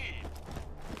weapon.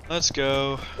 Let's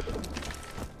go.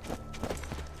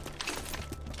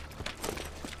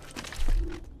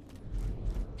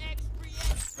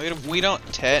 We don't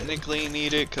technically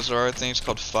need it because there are things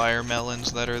called fire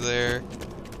melons that are there.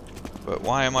 But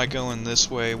why am I going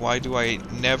this way? Why do I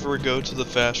never go to the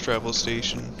fast travel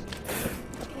station?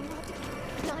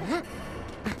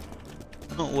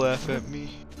 Don't laugh at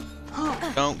me.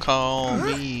 Don't call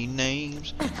me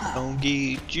names. Don't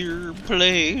get your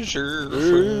pleasure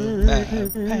from my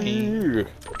pain.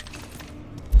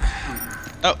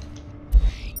 Oh.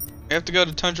 We have to go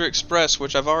to Tundra Express,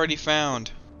 which I've already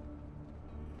found.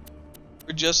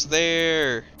 We're just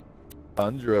there.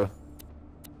 Tundra.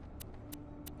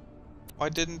 Why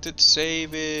didn't it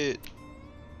save it?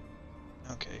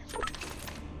 Okay.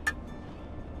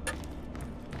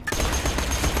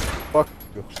 Fuck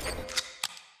you.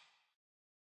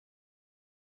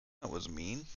 That was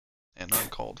mean and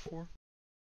uncalled for.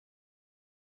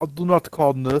 I do not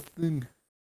call nothing.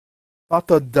 Not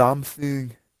a damn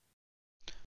thing.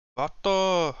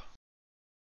 Vato.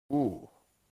 Ooh.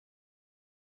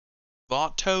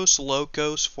 Vatos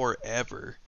Locos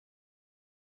forever.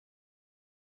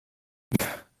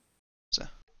 So.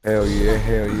 Hell yeah,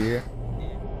 hell yeah.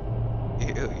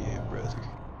 Hell yeah, brother.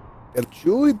 El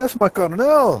Chuy, that's my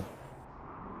carnal.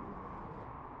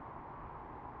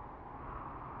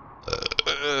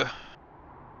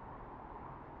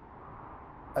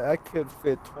 I could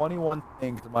fit 21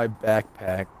 things in my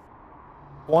backpack.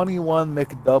 21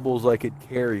 McDoubles I could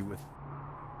carry with.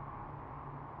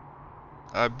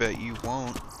 I bet you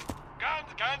won't.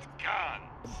 Guns, guns,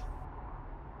 guns.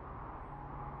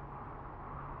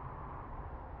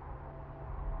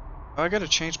 Oh, I gotta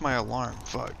change my alarm.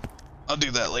 Fuck. I'll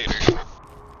do that later.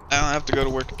 I don't have to go to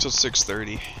work until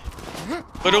 6:30.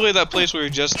 Literally that place we were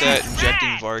just at,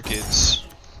 injecting Varkids.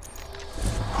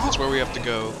 That's where we have to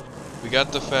go. We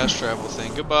got the fast travel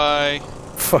thing. Goodbye.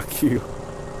 Fuck you.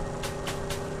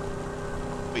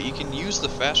 But you can use the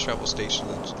fast travel station,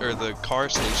 or the car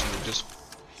station, to just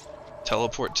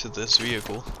teleport to this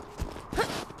vehicle.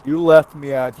 You left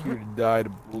me out here to die to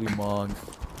bully mongs.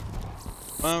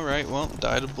 Alright, well,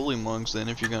 die to bully mongs then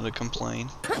if you're gonna complain.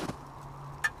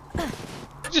 I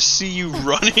just see you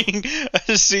running. I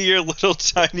just see your little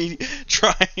tiny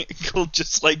triangle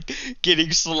just like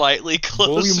getting slightly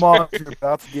closer. Bully mongs are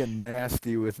about to get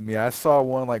nasty with me. I saw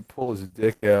one like pull his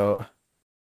dick out.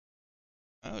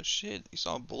 Oh shit, you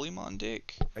saw a Bullymon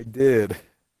dick? I did.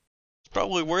 It's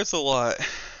probably worth a lot.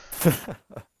 Cut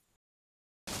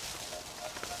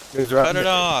it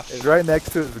off. It's right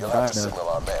next to his You'll have to vagina. signal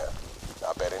our man.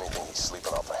 I bet anything he's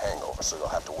sleeping off a hangover, so you'll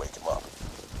have to wake him up.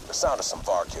 The sound of some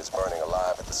VAR kids burning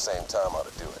alive at the same time ought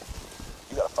to do it.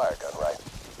 You got a fire gun, right?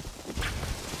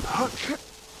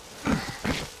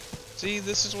 See,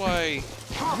 this is why.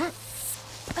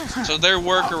 So their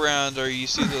workaround are, you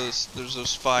see there's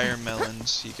those fire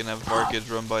melons. You can have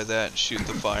Varkids run by that and shoot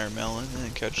the fire melon and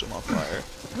then catch them on fire.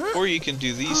 Or you can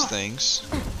do these things.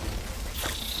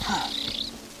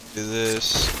 Do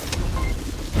this.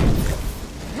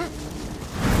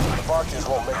 The VAR kids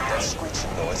won't make that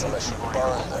screeching noise unless you burn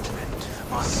them.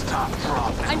 Must stop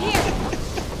dropping. I'm here.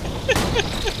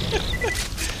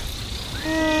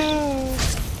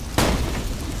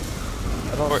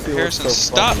 I don't see Harrison, what's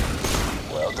so stop! funny.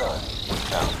 Well done.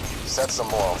 Now, set some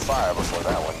more on fire before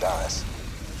that one dies.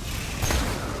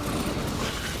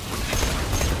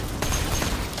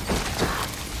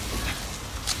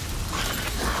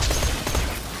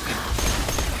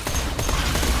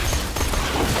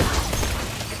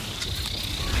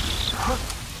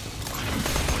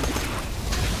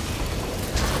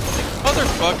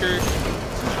 Motherfucker!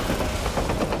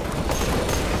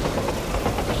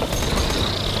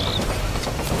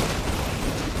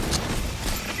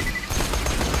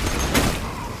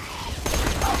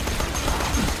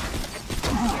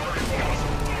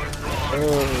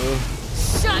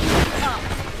 Shut up.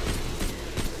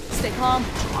 Stay calm.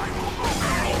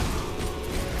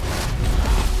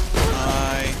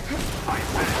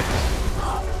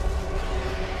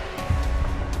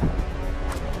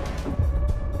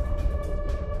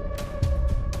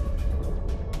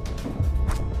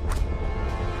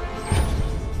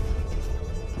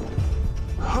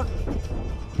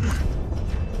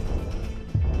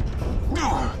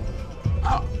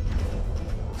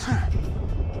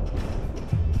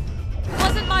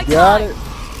 Wasn't my Got time. it.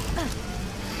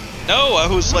 No, I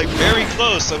was like very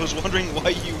close. I was wondering why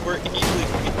you weren't healing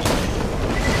me.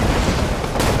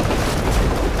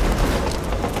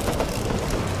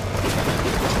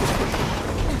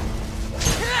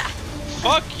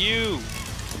 Fuck you!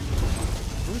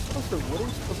 What are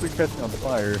we supposed to be catching on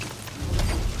fire?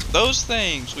 Those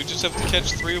things! We just have to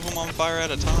catch 3 of them on fire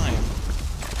at a time.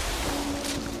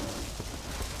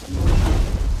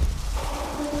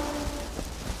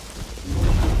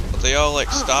 But they all like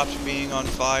stopped being on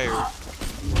fire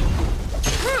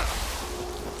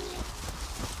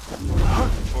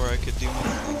before I could do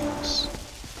anything else.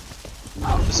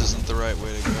 This isn't the right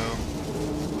way to go.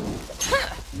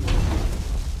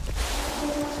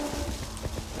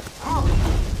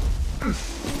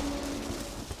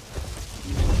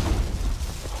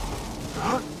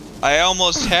 I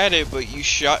almost had it, but you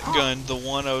shotgunned the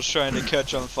one I was trying to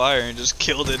catch on fire and just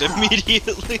killed it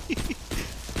immediately.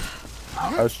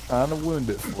 I was trying to wound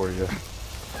it for you.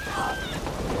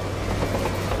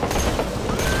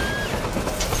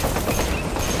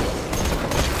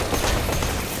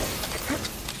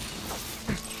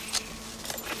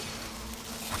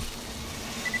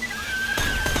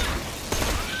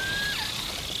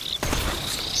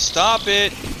 Stop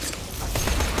it!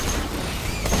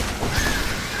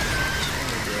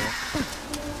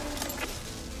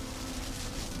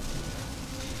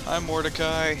 Hi,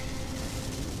 Mordecai.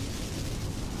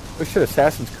 Oh shit,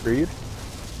 Assassin's Creed?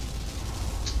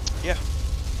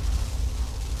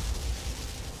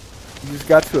 You just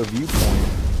got to a viewpoint.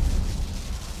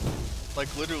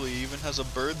 Like literally, even has a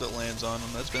bird that lands on him.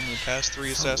 That's been the past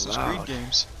 3 Assassin's Creed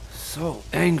games. So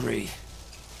angry.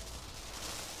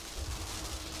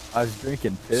 I was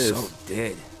drinking piss. So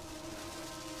dead.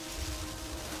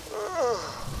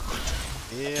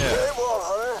 Yeah. Hey, Wall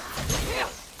Hunter.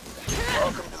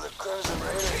 Welcome to the Crimson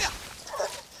Raiders.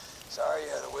 Sorry you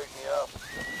had to wake me up.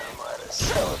 I might have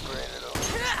celebrated a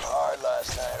little hard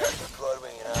last night after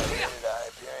Bloodwing and I raided a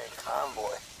Hyperion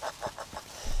convoy.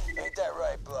 Ain't that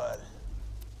right, Blood?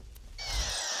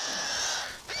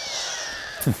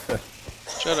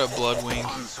 Shut up, Bloodwing.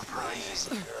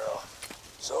 Easy, girl.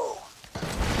 So,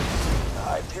 the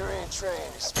Hyperion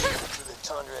train is speeding through the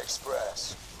Tundra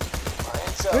Express.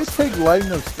 It take lighting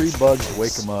those 3 bugs to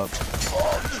wake him up.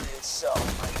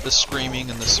 The screaming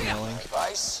and the smelling.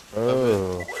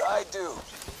 Oh. What I do,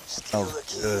 steal the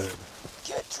key, good.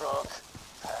 get drunk,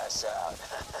 pass out.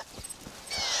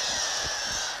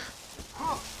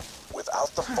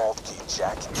 Without the vault key,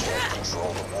 Jack can't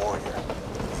control the warrior.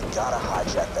 You gotta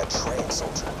hijack that train,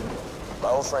 soldier. My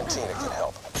old friend Tina can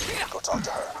help. Go talk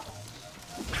to her.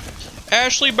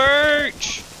 Ashley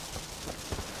Birch!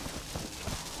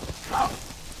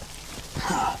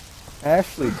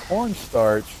 Ashley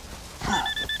Cornstarch?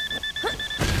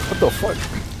 What the fuck?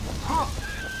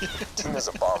 Tina's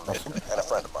a bomb maker and a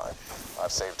friend of mine.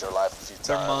 I've saved her life a few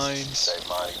times. She saved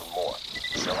mine even more.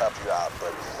 She'll help you out,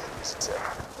 but here's a tip.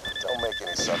 Don't make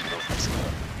any sudden movements.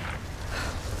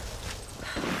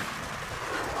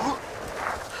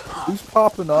 Who's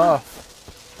popping off?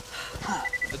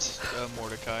 It's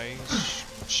Mordecai. He's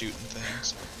shooting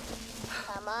things.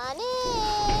 Come on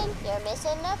in. You're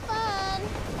missing the fun.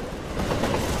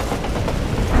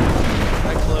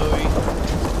 Hi, Chloe.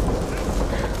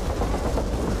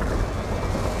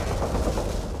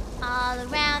 All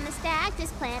around the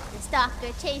stactus plant, the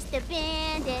stalker chased the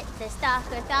bandit. The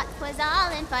stalker thought 'twas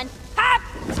all in fun. Hop!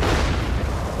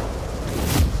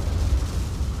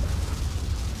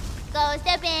 Goes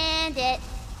the bandit.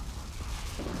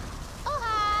 Oh,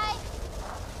 hi!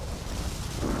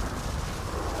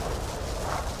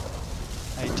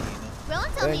 Hi, Tina.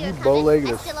 Rowan told me Man, you you were bow-legged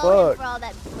coming. I as still owe him fuck. for all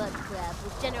that book club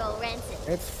with General Rancid.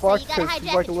 It's So fucked you gotta because she's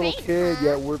hijack like the a little train, kid, huh?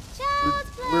 yet we're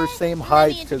same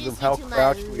height because of how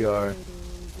crouched we are.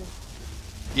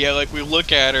 Yeah, like we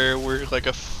look at her, we're like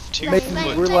a 2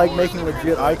 foot. We're like making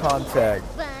legit eye contact.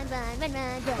 Run, run, run,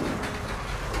 run, run.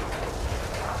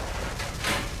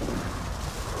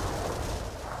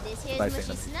 This here's Nice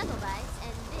Mushy enemy. Snuggle Bites,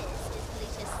 and this is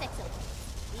Felicia's Sexo.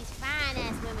 These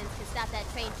fine-ass women can stop that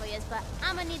train for you, but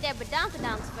I'm gonna need their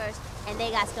badonkadonks first, and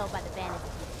they got stole by the bandits.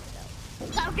 So.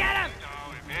 Go get 'em!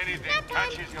 If anything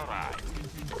catches your eye,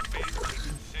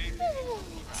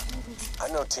 I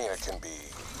know Tina can be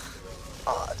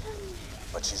odd,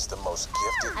 but she's the most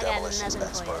gifted I got demolitions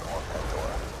another for expert on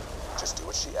Pandora. Just do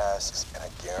what she asks, and I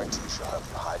guarantee she'll help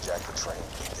you hijack the train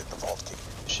and get the vault key.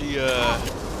 She,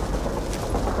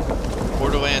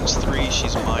 Borderlands 3,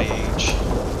 she's my age.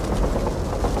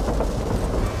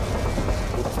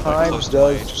 The time close to my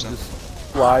does age or something. just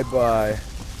fly by.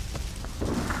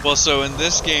 Well, so in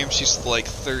this game, she's like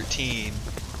 13.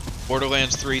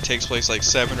 Borderlands 3 takes place like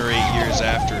 7 or 8 years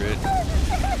after it.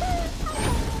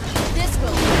 This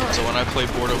will hurt. So when I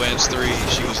played Borderlands 3,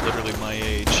 she was literally my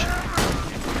age. It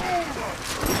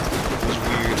was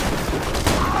weird.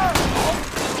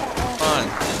 Come on.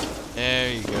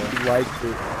 There you go. He liked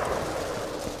it.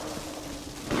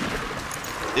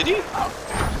 Did he?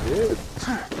 He did.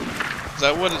 Is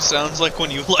that what it sounds like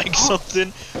when you like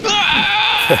something?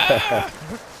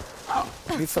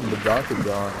 Need some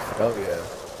badonkadonks. Hell yeah.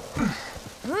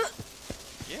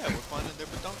 Yeah, we're finding their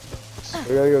badonkadonks.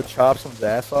 We gotta go chop some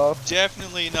ass off.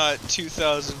 Definitely not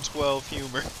 2012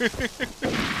 humor. This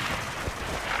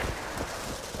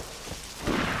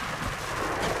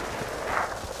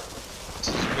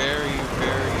is very,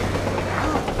 very...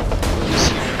 This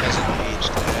humor hasn't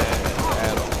aged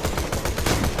at all.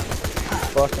 It's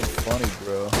fucking funny,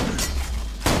 bro.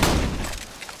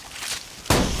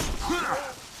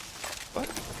 What?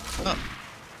 Oh.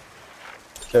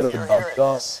 Shut You're up, hearing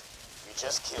dunk. this. You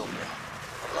just killed me.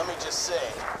 And let me just say,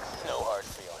 no hard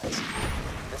feelings.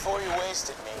 Before you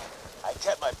wasted me, I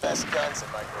kept my best guns in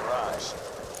my garage.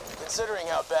 Considering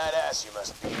how badass you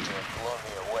must be to have blown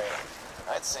me away,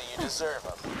 I'd say you deserve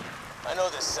them. I know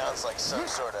this sounds like some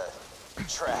sort of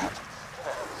trap,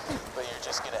 but you're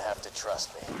just gonna have to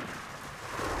trust me.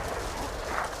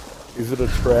 Is it a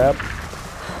trap?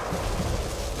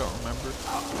 Don't remember.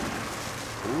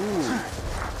 Ooh.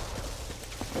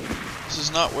 This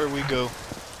is not where we go.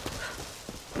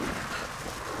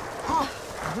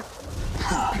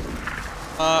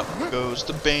 Up goes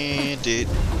the bandit.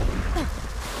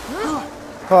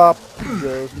 Pop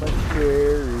goes my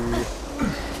cherry.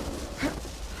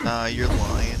 Nah, you're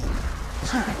lying.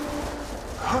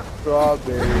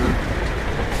 Strawberry.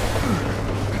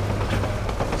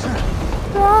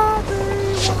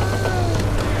 Strawberry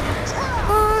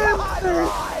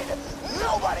Ride!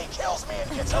 Nobody kills me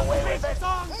and gets away with it!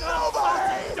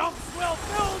 Nobody! Dumps will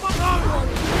fill the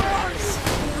doors!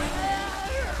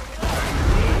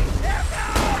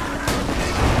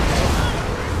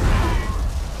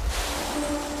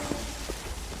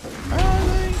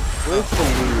 Where's the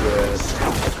loot at?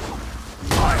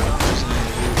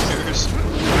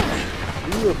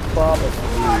 We were promised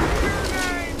loot.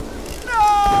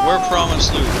 We're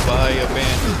promised loot by a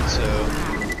bandit, so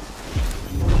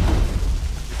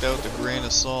take that with a grain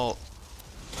of salt.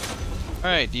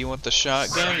 Alright, do you want the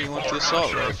shotgun or do you want the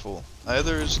assault rifle?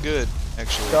 Either is good,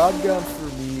 actually. Shotgun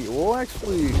for me. Well,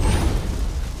 actually,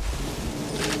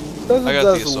 I got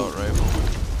the assault rifle.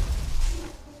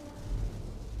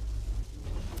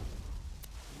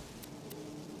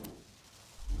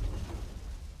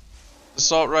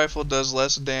 Assault rifle does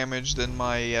less damage than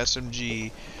my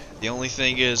SMG. The only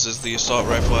thing is the assault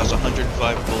rifle has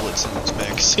 105 bullets in its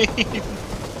magazine.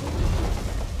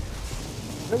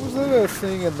 Was that a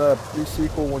thing in the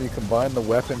pre-sequel when you combine the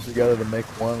weapons together to make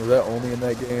one? Was that only in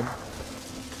that game?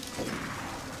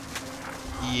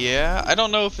 Yeah, I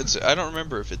don't know if it's. I don't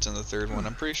remember if it's in the third one.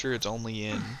 I'm pretty sure it's only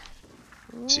in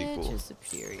sequel. Which is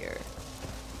superior?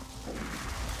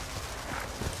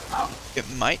 It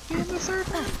might be in the third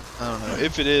one. I don't know.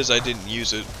 If it is, I didn't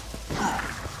use it.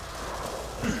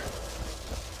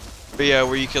 But yeah,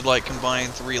 where you could like combine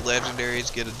 3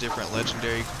 legendaries, get a different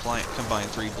legendary, combine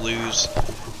 3 blues,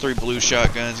 3 blue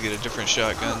shotguns, get a different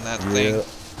shotgun, that thing.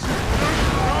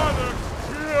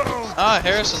 Ah,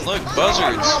 Harrison, look,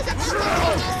 buzzards.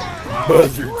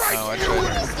 Buzzards. Oh, I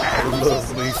tried. I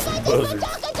love me some buzzards.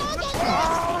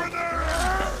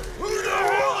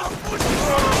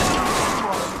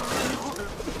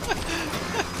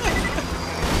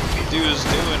 Dude is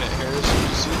doing it, Harrison. Did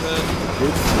you see that?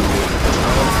 Good to see it.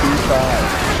 1, 2, 5.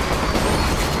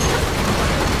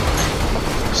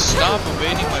 Stop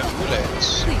evading my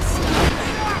bullets.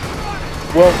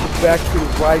 Welcome back to the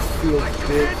rice field,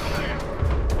 bitch.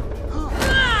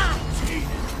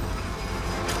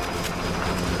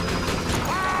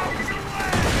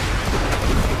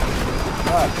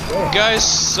 You guys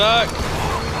suck.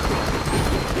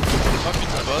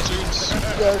 Fucking buzzards. You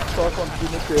guys talk on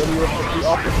genitalia from the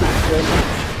opposite sex.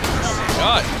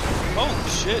 God. Holy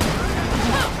shit.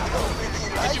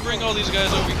 Why'd you bring all these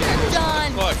guys over here?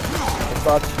 Done. What the fuck? I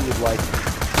thought you would like it.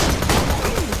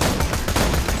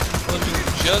 Looking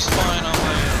just fine on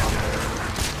my end.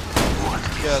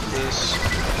 Got this.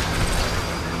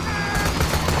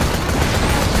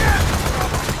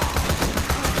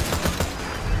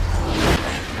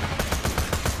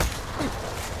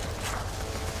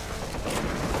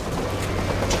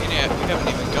 Yeah, we haven't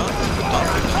even gone to the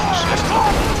dumping yet.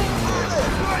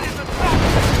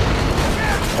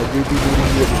 I do be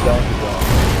needing you at the donkey dog.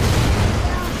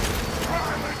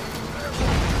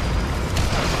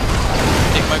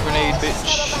 Take my grenade,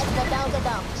 bitch.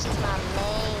 She's my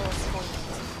main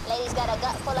squeeze. Lady's got a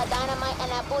gut full of dynamite and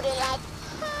that booty like.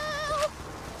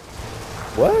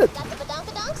 What? Got the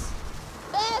badonkadonks?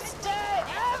 Best day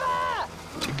ever!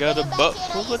 She got a butt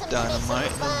full of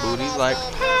dynamite and a booty like.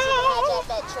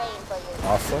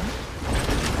 Awesome.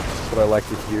 That's what I like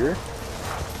to hear.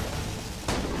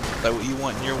 Is that what you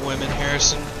want in your women,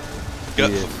 Harrison? Yeah.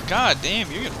 God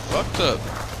damn, you're getting fucked up. A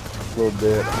little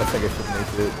bit. I think I should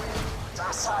make it.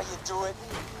 That's how you do it.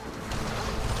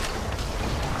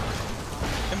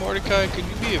 Hey Mordecai, could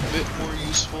you be a bit more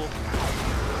useful?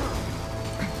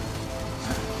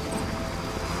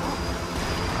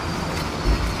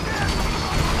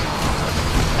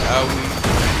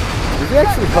 Does he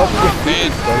actually help you with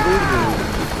Man. buzzards, or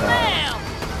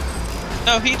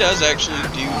No, he does actually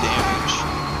do damage.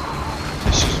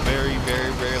 It's just very,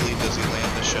 very rarely does he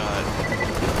land the shot.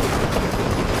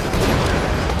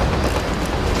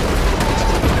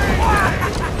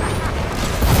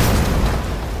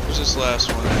 Where's this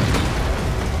last one?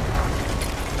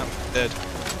 Nope, dead.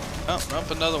 Oh,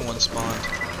 nope, another one spawned.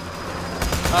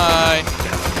 Hi.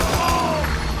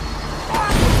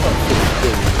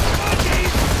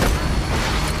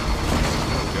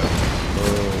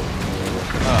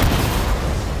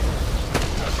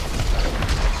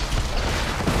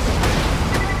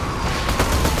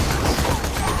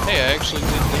 Hey, I actually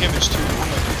did damage to him.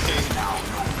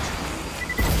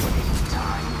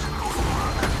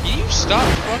 Can you stop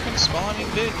fucking spawning,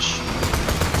 bitch?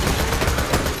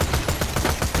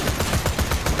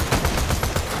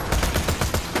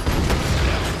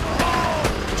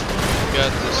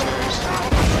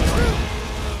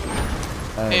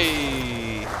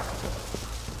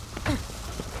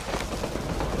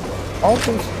 don't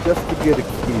think it's just to get a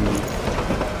key.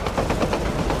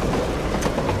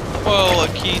 Well, a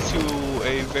key to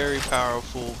a very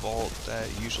powerful vault that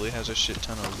usually has a shit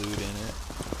ton of loot in it.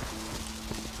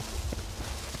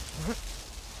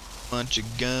 Bunch of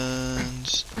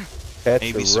guns. Catch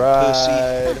maybe a some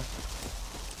ride.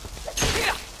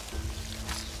 pussy.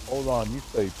 Hold on, you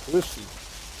say pussy.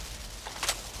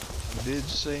 I did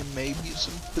say maybe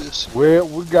some pussy. Well,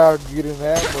 we gotta get in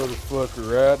that motherfucker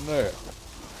right now.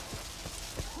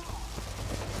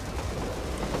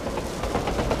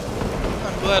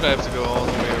 I'm glad I have to go all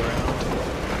the way around.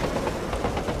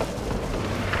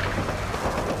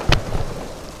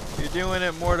 You're doing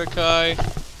it, Mordecai.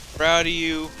 Proud of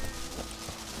you.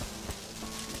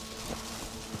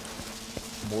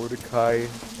 Mordecai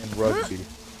and rugby.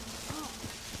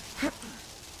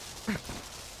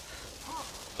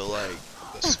 But like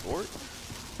the sport?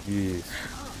 Yes.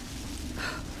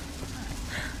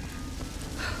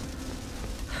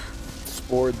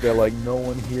 Sport that like no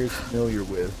one here is familiar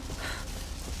with.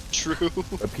 True.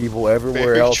 But people everywhere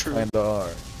Very else true. kinda are.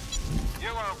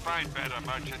 You won't find better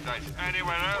merchandise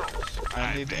anywhere else.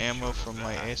 I need ammo from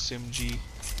my SMG.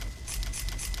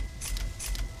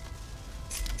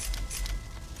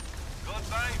 Good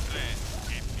night, then.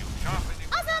 If you sharpen it,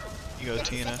 Awesome! You go,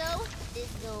 Tina. This gonna be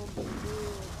good.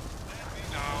 let me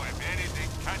know if anything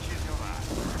catches your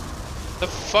eye. The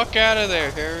fuck out of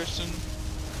there, Harrison.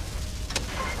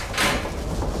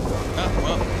 Oh,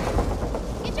 well.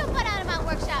 Get your butt out of my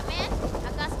workshop, man.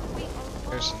 I got some free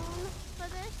Harrison. for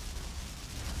this.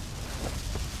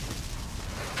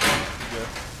 Yeah.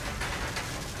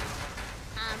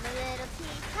 I'm a little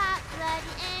teapot,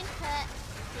 bloody and cut.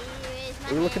 Here is my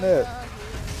What are you looking handle, at?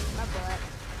 here's my butt.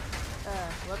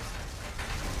 Whoops.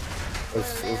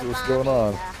 What's going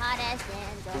on?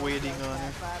 Waiting on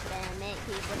her.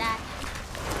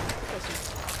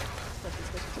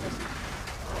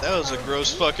 That was a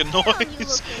gross fucking noise.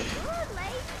 Let's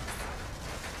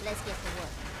get to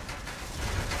work.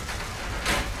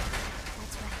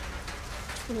 That's right.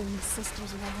 Twin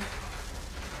sisters, man.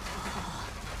 Oh,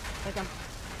 take 'em.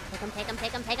 Take 'em, take 'em,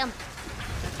 take 'em, take 'em.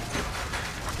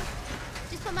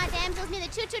 Just put my damsels near the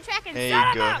choo-choo track and There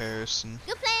start you 'em go, up. Harrison.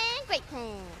 Good plan, great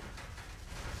plan.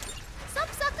 Sup,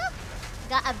 sucker?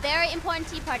 Got a very important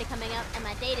tea party coming up, and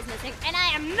my date is missing, and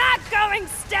I am not going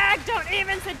stag! Don't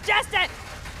even suggest it!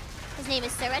 His name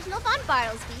is Sir Reginald von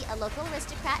Bartlesby, a local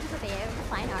aristocrat and purveyor of the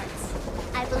fine arts.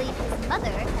 I believe his mother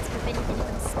has forbidden him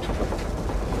from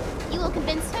speaking. You will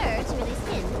convince her to release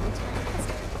him into my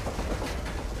custody.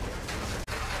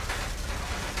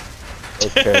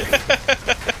 Okay.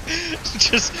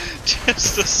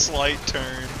 just a slight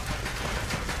turn.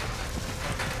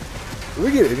 Did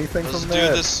we get anything Let's from do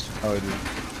that? this. Oh, I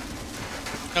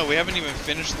did. No, we haven't even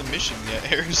finished the mission yet,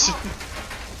 Harrison.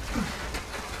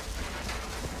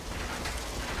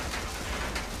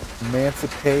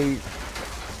 Emancipate,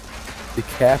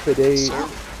 decapitate, Sir?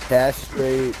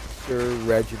 castrate, Sir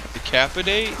Reginald.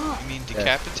 Decapitate? You mean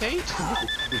decapitate?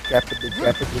 Decapitate.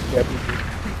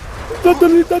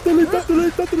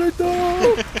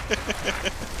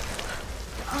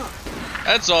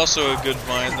 That's also a good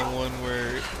vine, the one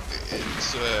where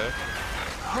it's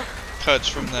cuts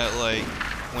from that like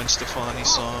Gwen Stefani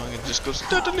song and just goes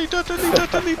dudley dudley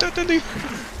dudley dudley.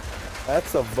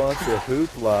 That's a bunch of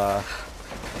hoopla.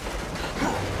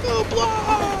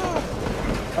 Hoopla!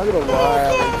 I'm gonna lie,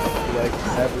 I was like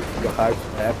never the hype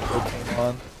when that episode came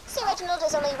on. Sir Reginald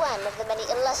is only one of the many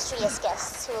illustrious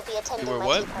guests who will be attending You were my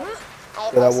what? tea party. I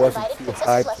have That I also wasn't invited too Princess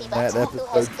hyped Fluffy when that Butt, who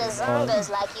has episode came on. gazongas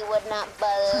like you would not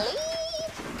believe.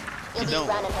 You'll be don't.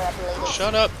 running her up later.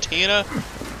 Shut up, Tina.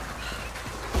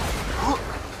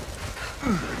 You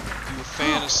a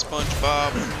fan of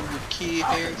SpongeBob when you were a kid,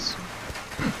 Harrison?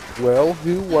 Well,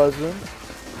 who wasn't?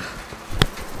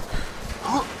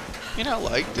 I mean, I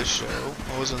like this show.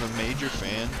 I wasn't a major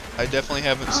fan. I definitely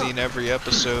haven't seen every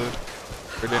episode,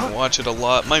 or didn't watch it a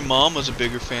lot. My mom was a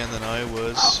bigger fan than I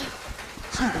was.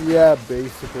 Yeah,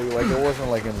 basically. Like, I wasn't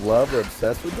like in love or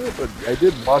obsessed with it, but I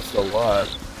did watch it a lot.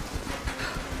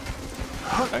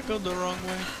 I go the wrong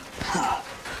way.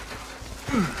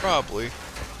 Probably.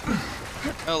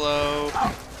 Hello.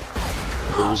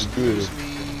 It was good. Excuse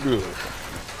me. Good.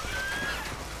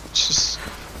 Just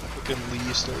fucking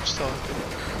Lee starts talking.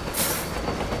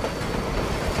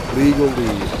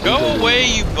 Legally. Go away,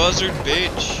 you buzzard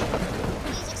bitch.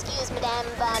 Please excuse Madame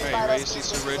Von Right, Bartlesby's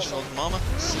racist disposition. original mama.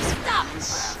 Stop!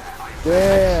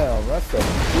 Damn, that's a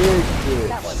big bitch.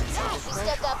 That was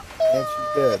stuck up. And she's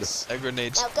dead. That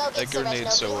grenade's Now go get that Sir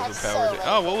grenade's so Reginald. We have overpowered. so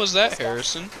Oh, what was that, many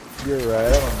Harrison? You're right,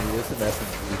 I don't need this. It's an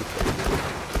SMG to play with.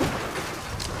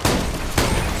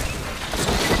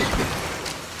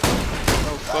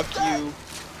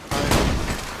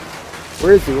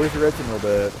 Where is he? Where's Reginald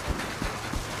at?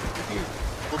 Here.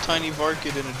 Little tiny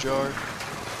varkid in a jar.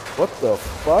 What the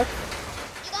fuck?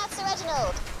 You got Sir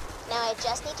Reginald. Now I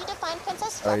just need you to find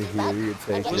Princess I Fluffy hear Butt you. and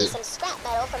Take get me it. some scrap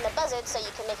metal from the buzzard so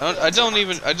you can make I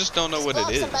just don't know what it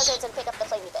Blow up some is. buzzards and pick up the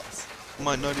flamey bits. I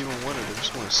might not even want it, I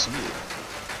just want to see it.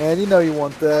 Man, you know you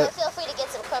want that. Feel free to get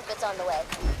some crumpets on the way.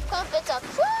 Crumpets are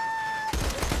cool.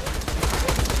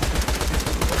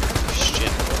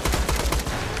 Shit.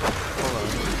 Hold on.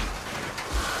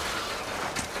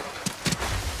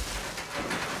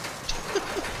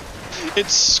 It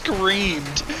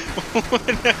screamed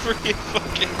whenever you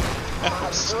fucking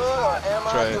passed.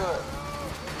 Try it.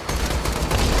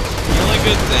 The only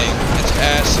good thing, it's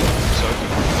acid, so it can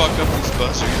fuck up these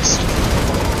buzzards.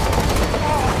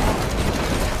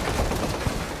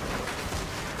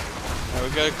 Now we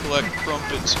gotta collect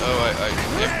crumpets. Oh,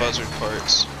 I get buzzard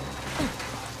parts.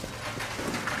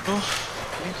 Oh,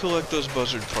 you collect those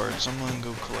buzzard parts. I'm gonna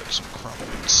go collect some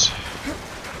crumpets.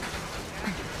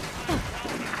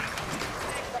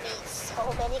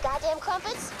 So many goddamn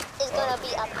crumpets is gonna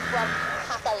be a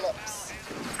crump-apocalypse.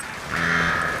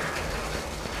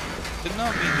 Did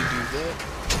not mean to do that.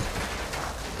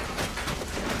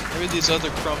 Maybe these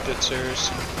other crumpets,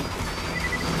 Harrison.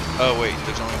 Oh wait,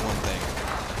 there's only one thing.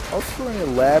 Also an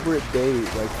elaborate date.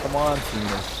 Like, come on,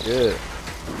 Tina. Shit.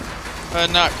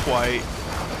 Not quite.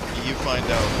 You find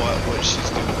out what she's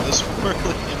doing this early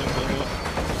in a minute.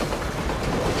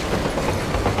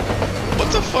 What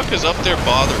the fuck is up there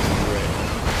bothering you, Ray?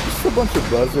 Just a bunch of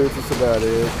buzzards. That's about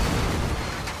it.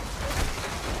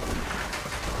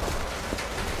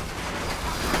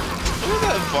 Look at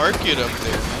that varkid up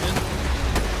there, man.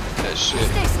 That shit.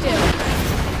 Stay still.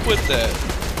 With that.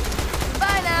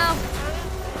 Bye now.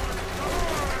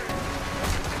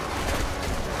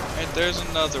 And there's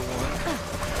another one.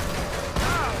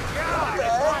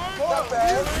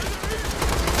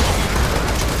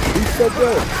 He's so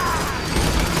good.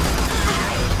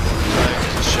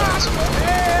 Shots him.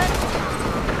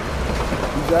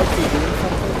 He's actually doing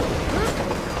something.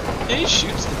 Yeah, he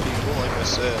shoots the people, like I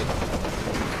said.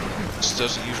 Just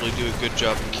doesn't usually do a good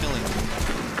job of killing them.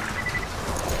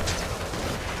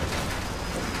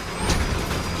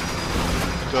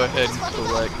 Go ahead and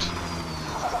collect.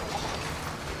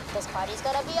 This party's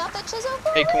gonna be off the chisel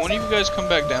for Hey, can one of you guys come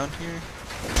back down here?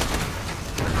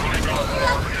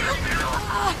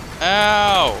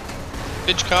 Ow!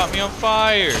 Bitch caught me on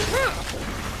fire!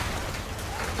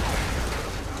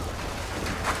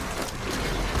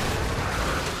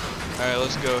 Alright,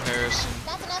 let's go, Harrison.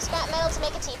 That's enough scrap metal to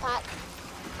make a teapot.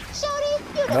 Shorty,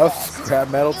 you the Enough best. scrap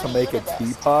metal to make a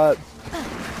teapot.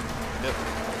 Yep.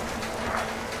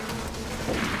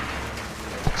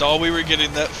 That's all we were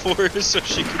getting that for, so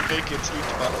she could make a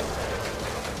teapot.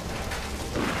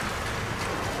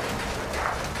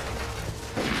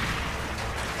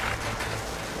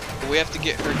 We have to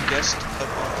get her guest up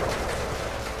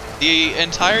on. The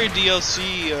entire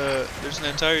DLC, there's an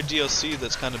entire DLC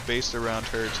that's kind of based around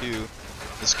her too,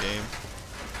 this game.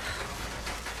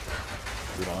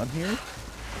 Is it on here?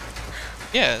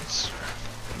 Yeah,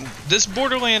 this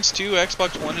Borderlands 2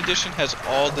 Xbox One edition has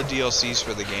all the DLCs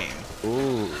for the game.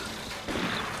 Ooh.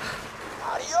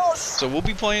 So we'll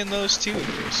be playing those too,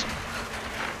 Harrison.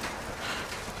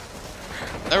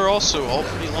 They're also all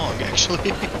pretty long,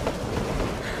 actually.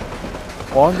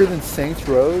 Longer than Saints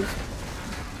Row?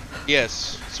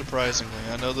 Yes, surprisingly.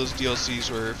 I know those DLCs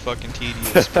were fucking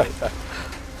tedious, but... So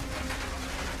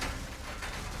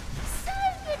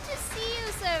good to see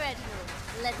you, Sir Reginald.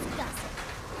 Let's gossip.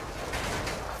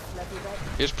 Fluffy Butt.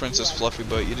 Here's Princess Fluffy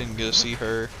Butt, you didn't get to see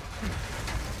her.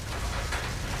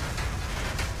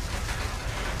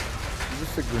 Is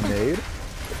this a grenade?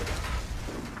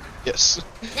 Yes.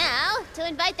 Now, to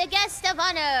invite the guest of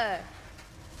honor.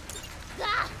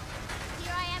 Ah!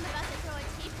 Here I am about to throw a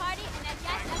tea party, and the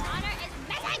guest of honor is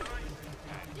missing!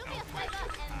 Do me a favor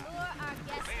and lure our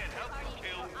guest to the party,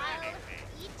 or I'll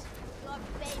eat your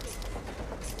baby.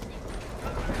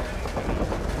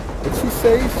 Did she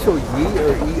say she'll yeet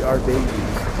or eat our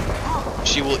babies?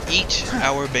 She will eat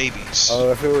our babies.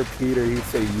 Oh, if it were Peter, he'd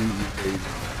say yeet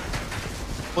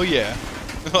babies. Well, yeah.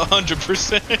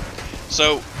 100%.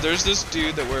 So, there's this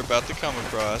dude that we're about to come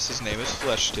across. His name is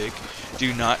Fleshstick.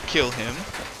 Do not kill him.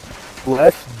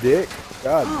 Flesh dick?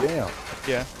 God damn.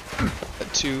 Yeah.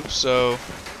 That too. So,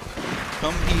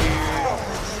 come here.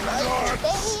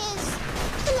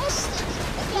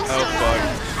 Oh, fuck.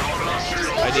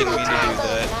 I didn't mean to do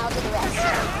that.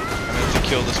 I meant to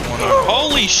kill this one.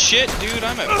 Holy shit, dude.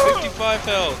 I'm at 55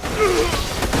 health.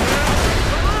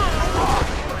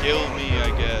 Kill me, I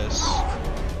guess.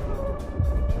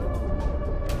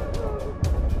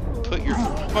 Put your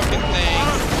fucking thing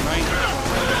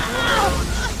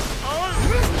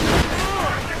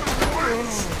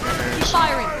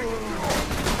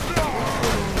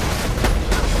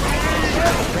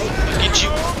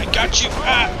Got you!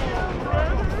 Ah!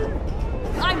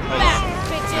 I'm back,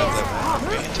 bitches!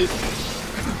 Bandit.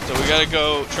 So we gotta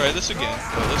go try this again,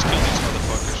 but let's kill these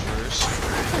motherfuckers first.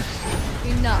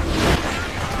 Enough.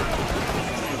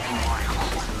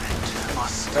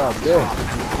 God damn.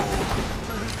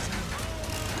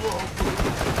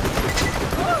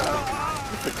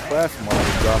 It's a class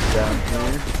model drop down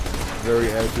here. Very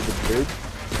edge of the bridge.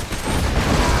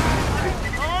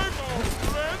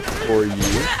 For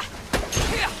you.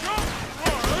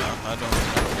 I don't.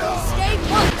 Stay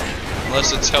put! Unless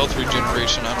it's health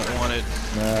regeneration, I don't want it.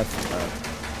 Nah, it's not.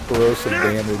 Corrosive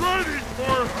damage. Oh,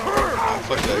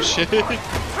 fuck that shit.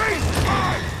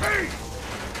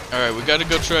 Alright, we gotta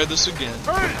go try this again.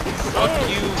 Fuck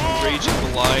you, Raging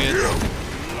Goliath.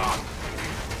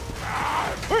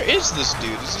 Where is this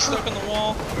dude? Is he stuck on the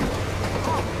wall?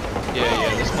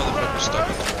 Yeah, this motherfucker's stuck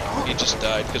on the wall. He just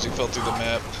died because he fell through the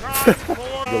map.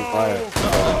 Goliath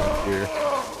here.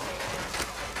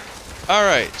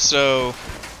 Alright, so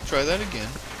try that again.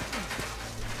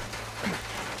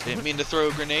 Didn't mean to throw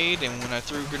a grenade, and when I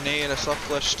threw a grenade, I saw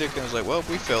flesh stick, and I was like, well,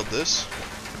 we failed this.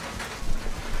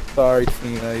 Sorry,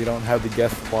 Tina, you don't have the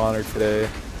guest of honor today.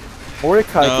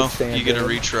 Mordecai No, can stand you get a in.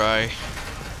 retry.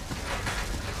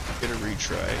 Get a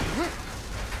retry.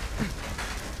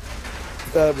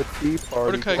 Instead of a tea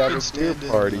party, Mordecai have can a beer stand in.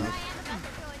 party.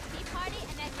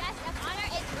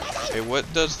 Okay, what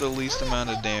does the least amount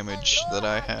of damage that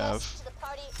I have?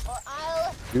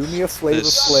 Do me a Flavor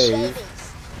This. Flav.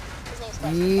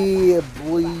 Yeah,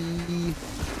 boy.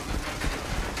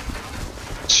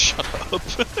 Shut up.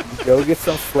 Go get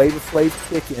some Flavor Flav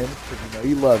chicken, because you know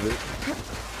you love it.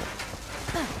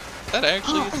 Is that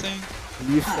actually a thing?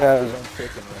 He used to have his own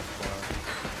chicken restaurant.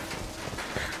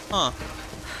 Huh.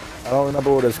 I don't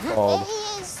remember what it's called. There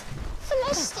he is.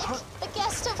 Flesh Stick, the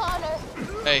guest of honor.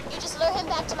 Hey. You just lure him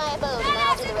back to my abode and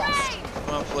I'll do the rest.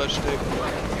 Come on, flesh stick.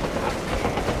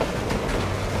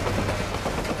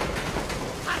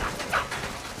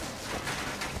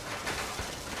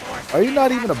 Are you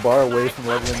not even a bar away from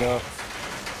leveling up?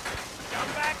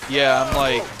 Yeah, I'm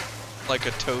like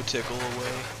a toe tickle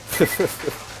away.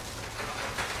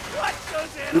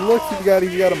 You look, he's got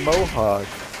a mohawk.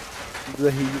 He's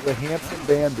a handsome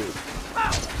bandit.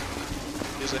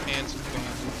 He's a handsome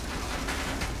bandit.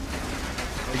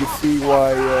 I can see why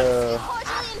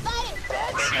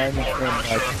Tiny Tim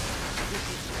likes him.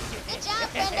 Good job,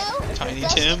 Brendo. Tiny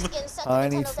Tim?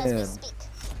 Tiny Tim.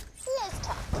 Let's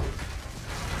talk.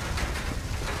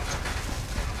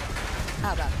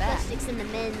 How about that? Sticks in the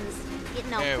men's.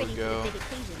 Getting all There we pretty go. for the big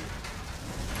occasion.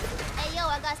 Hey, yo,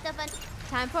 I got stuff on.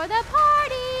 Time for the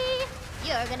party!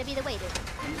 You're gonna be the waiter.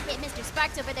 Get Mr.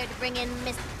 Sparks over there to bring in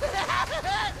Miss.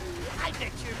 I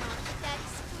bet your mom daddy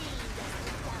screamed as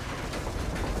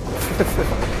we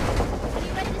Are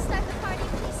you ready to start the party?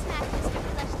 Please smack Mr.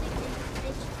 Fleshstick in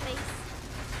his bitch face.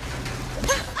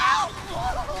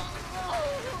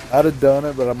 I'd have done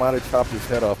it, but I might have chopped his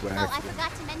head off by Oh, I accident.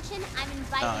 forgot to mention, I'm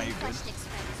inviting Fleshstick's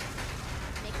friends.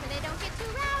 Make sure they don't get too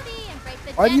rowdy and break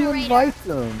the Why do you generator. invite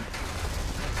them?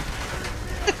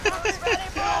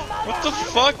 What the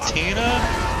fuck, Tina?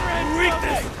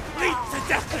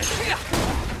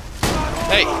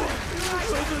 Hey!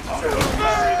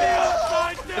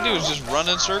 That dude was just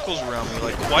running circles around me,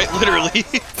 like quite literally.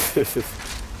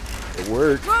 It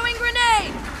worked. Throwing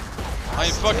grenade! I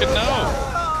ain't fucking know.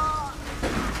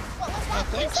 Oh,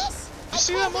 thanks. Did you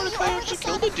see that Mordecai actually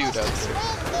killed a dude out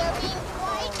there?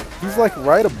 He's like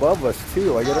right above us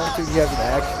too. Like I don't think he has an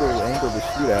actual angle to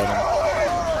shoot at him.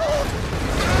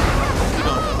 You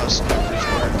don't know how snipers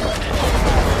work.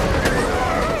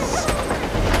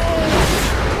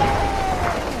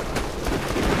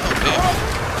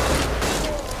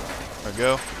 There we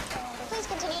go. Please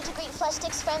continue to greet Flesh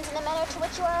Stick's friends in the manner to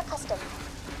which you are accustomed.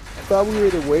 I thought we were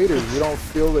the waiters. We don't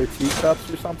fill their teacups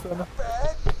or something.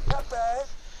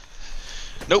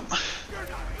 Nope.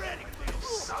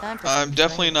 I'm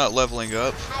definitely not leveling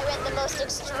up. I read the most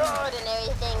extraordinary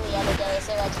thing the other day,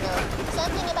 so I'd know.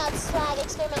 Something about slag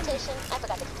experimentation. I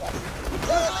forgot the details.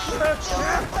 You better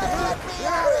let me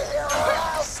out of here or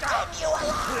I'll skin you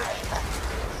alive!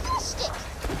 Stick!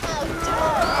 How dare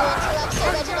you interrupt Sir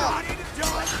Reginald!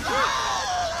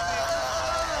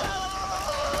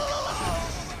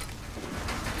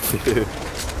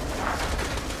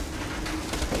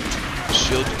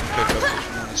 Shield you can pick up if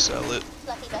you want to sell it.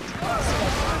 Fluffy butt.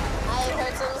 I've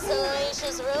heard some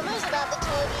salacious rumors about the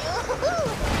two of you.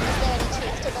 Is there any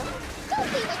truth to them? Don't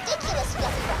be ridiculous,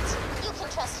 Fluffy butt. You can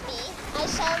trust me. I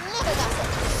shall never gossip.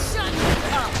 Shut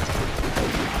up!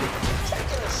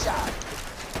 Taking a shot.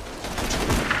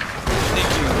 Thank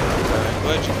you. I'm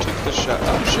glad you took the shot.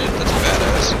 Oh shit, that's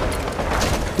badass.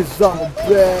 Cause I'm a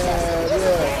badass.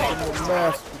 I'm a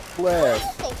master class.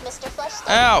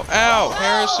 Ow, ow,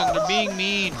 Harrison, they're being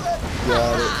mean.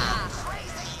 Got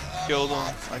it. Killed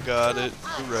him. I got it.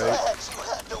 You're right. You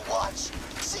had to watch.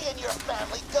 Seeing your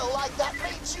family go like that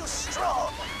means you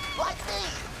strong. Like me.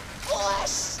 Flesh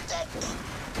stick.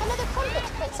 Another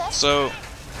convict, princess. So,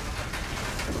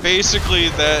 basically,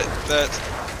 that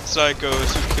psycho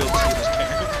is who killed Tina's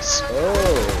parents.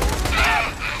 Oh.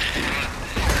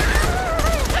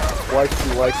 Why she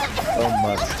likes him so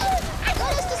much.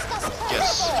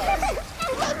 Yes.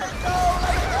 Let me go!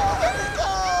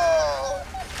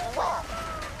 Well,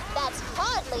 that's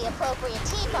hardly appropriate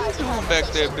tea party. Come on back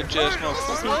there, bitch ass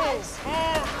motherfucker.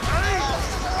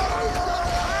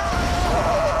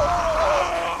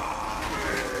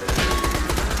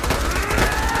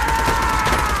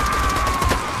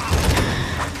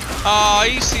 Aw,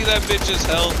 you see that bitch's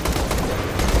health?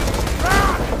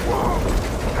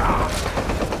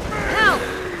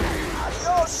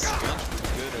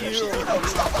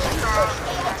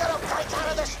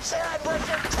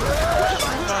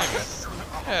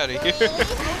 Out of here.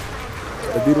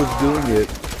 The dude was doing it.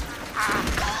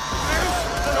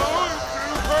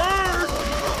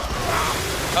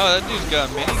 Oh, that dude's got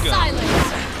a minigun.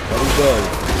 What he does.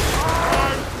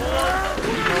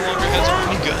 He no longer has a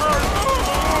minigun.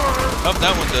 Oh,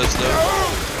 that one does though.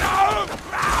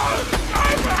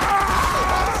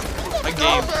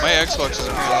 My Xbox is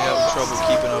apparently having trouble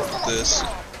keeping up with this.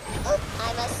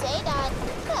 I must say that,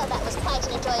 well, that was quite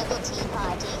an enjoyable tea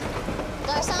party.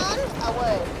 Garçon, a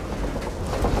word.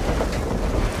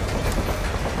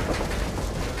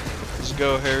 Let's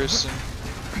go, Harrison.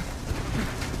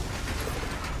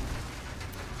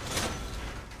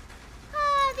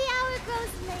 The hour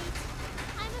grows late.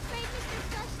 I'm afraid Mr.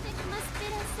 Flushstick must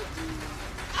bid us adieu.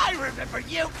 I remember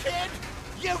you, kid!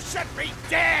 You should be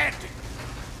dead!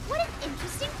 What an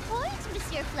interesting point,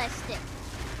 Monsieur Fleshstick.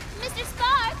 Mr.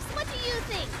 Sparks, what do you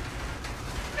think?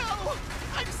 No!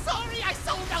 I'm sorry I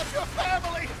sold out your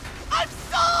family! I'm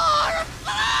sorry!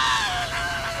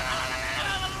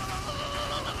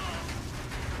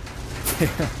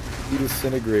 He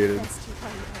disintegrated.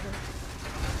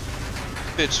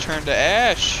 Bitch turned to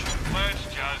ash. Let's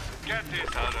just get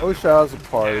this out I of wish I was a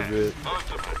part of it.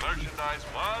 Most of the merchandise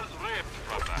was ripped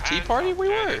from the Tea party we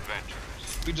were. adventurers.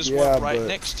 We just Yeah, went right but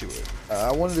next to it.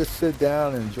 I wanted to sit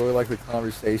down and enjoy like the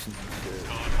conversations and shit.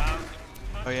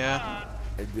 Oh yeah?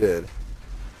 I did.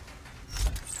 I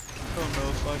don't know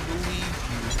if I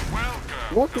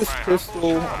believe You want this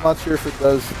pistol? I'm not sure if it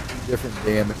does different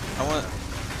damage. you. I want...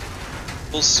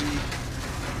 We'll see.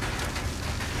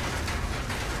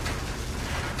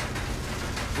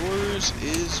 Yours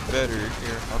is better.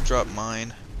 Here, I'll drop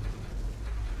mine.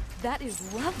 That is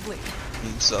lovely. You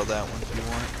can sell that one if you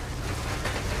want.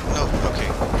 No, okay.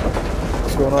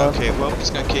 What's going on? Okay, well, it's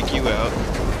gonna kick you out.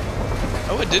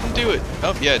 Oh, it didn't do it.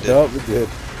 Oh, yeah, it did. Nope, it did.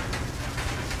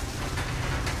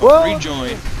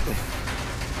 Rejoin.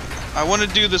 I want to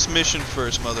do this mission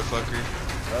first, motherfucker.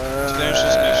 Let's finish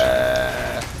this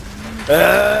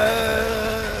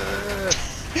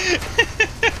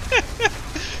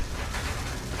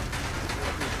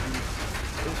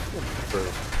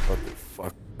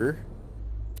Motherfucker.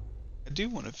 I do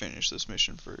want to finish this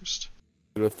mission first.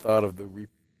 Should have thought of the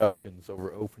repercussions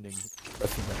over opening,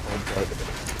 pressing the home button.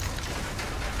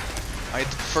 I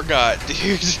forgot,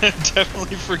 dude. I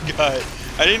definitely forgot.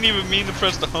 I didn't even mean to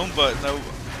press the home button.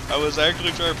 I was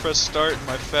actually trying to press start, and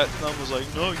my fat thumb was like,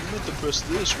 no, you meant to press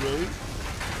this, right?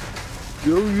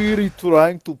 You're really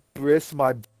trying to press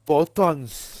my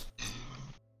buttons.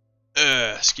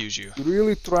 Excuse you. You're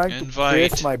really trying to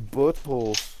press my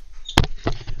butthole.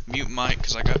 Mute mic,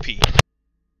 because I got pee.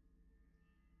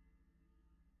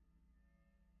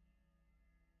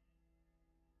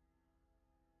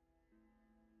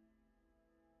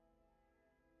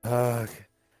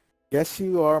 Guess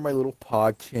you are my little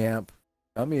pog champ.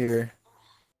 Come here.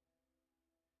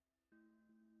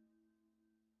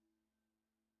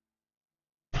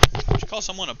 Would you call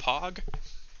someone a pog?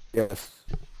 Yes.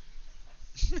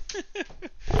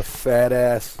 A fat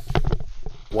ass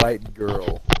white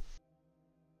girl.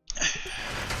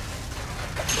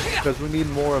 Because we need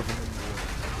more of them.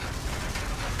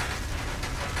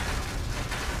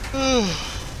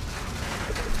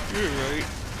 You're right.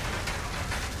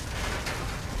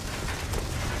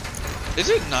 Is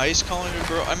it nice calling a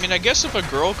girl? I mean, I guess if a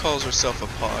girl calls herself a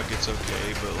pog, it's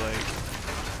okay, but like,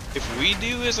 if we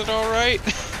do, is it alright?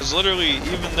 Because literally,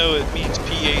 even though it means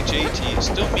P-H-A-T, it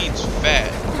still means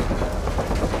fat.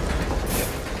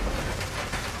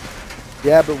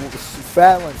 Yeah, but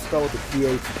fat when spelled with a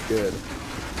PH is good.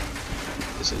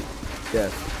 Is it?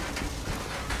 Yes.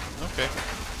 Okay.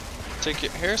 Take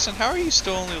it, Harrison. How are you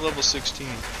still only level 16?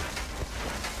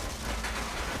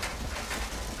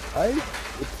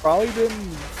 It probably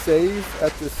didn't save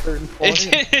at this certain point.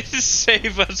 It didn't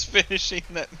save us finishing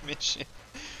that mission.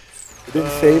 It didn't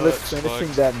save us it's finishing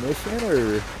fucked. that mission,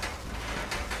 or?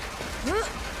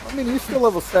 I mean, you're still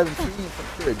level 17, so I'm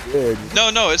sure it did.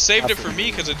 No, it saved it for me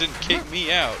because it didn't kick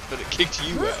me out, but it kicked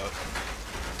you out.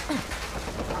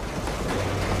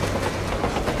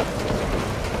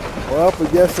 Well,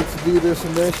 I guess let's do this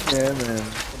mission, and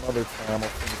some other time I'll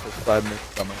finish the side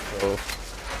mission by myself.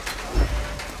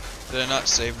 Did I not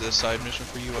save this side mission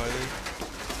for you either?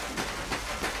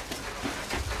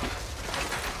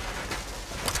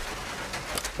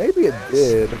 Maybe it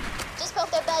did. Just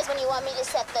poke their bellies when you want me to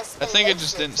set this. I think it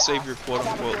just didn't save your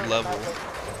quote-unquote level.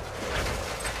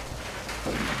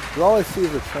 You always see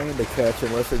the train to catch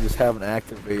unless they just haven't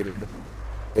activated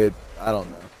it. I don't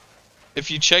know. If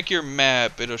you check your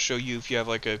map, it'll show you if you have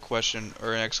like a question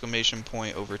or an exclamation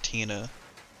point over Tina.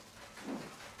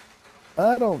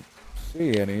 I don't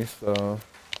see any, so...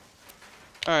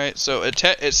 Alright, so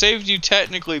it saved you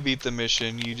technically beat the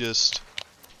mission, you just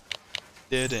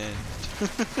didn't.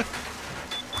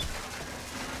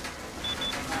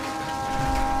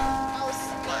 Oh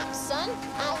snap, son!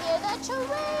 I hear the train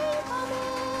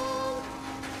coming.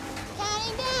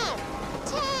 Counting down.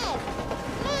 10,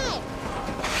 9.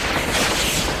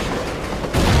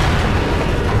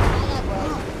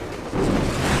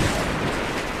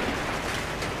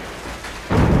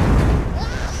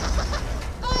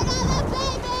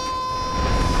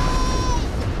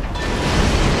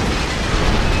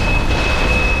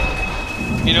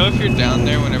 You know, if you're down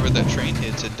there whenever that train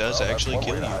hits, it does actually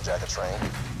kill you. Hijack a train.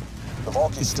 The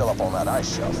Volky's still up on that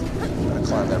ice shelf. I'm gonna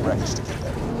climb that wreckage to get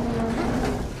there.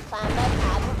 Climb that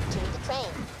ladder to the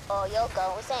train, or you'll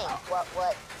go insane.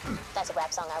 What? That's a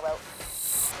rap song I wrote.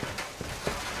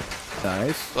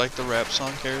 Nice. Like the rap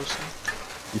song, Harrison?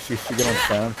 You should get on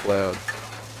SoundCloud.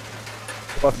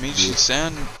 I mean, she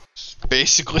sound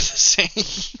basically the same.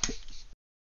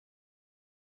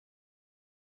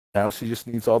 Now she just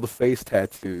needs all the face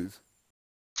tattoos.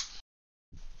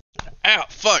 Ow,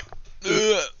 fuck!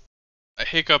 Ugh. I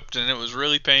hiccuped and it was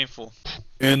really painful.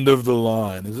 End of the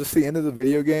line. Is this the end of the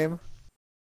video game?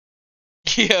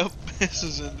 Yep, this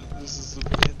is the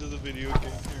end of the video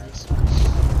game, Harrison.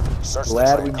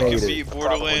 Glad we You made can it. beat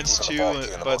Borderlands 2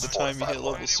 by the time you hit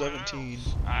level 17.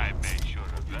 I make sure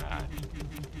of that.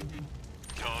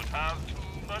 Don't have too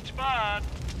much fun.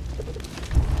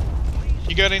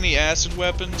 You got any acid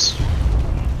weapons?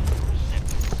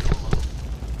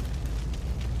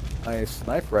 My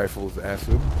sniper rifle is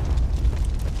acid.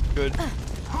 Good.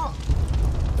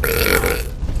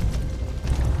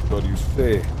 What do you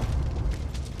say?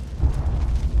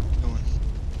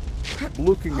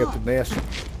 Looking at the nest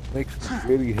makes me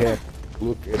very happy.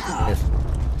 Look at the nest.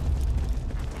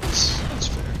 That's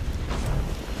fair.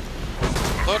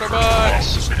 Loader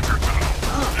box!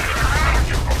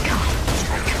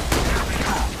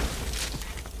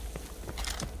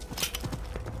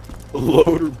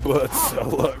 Loader butts. I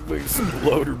like me some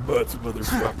loader butts,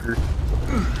 motherfucker.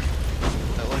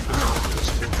 I like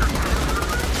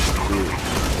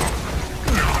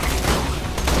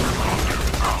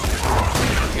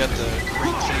You got the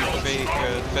crinkly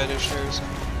fetish, Harrison?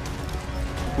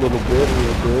 A little bit.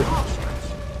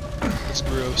 It's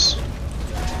gross.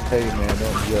 Hey man,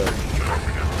 don't judge.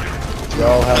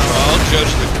 Y'all have. I'll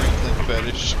judge the crinkly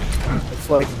fetish. It's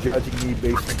like judging me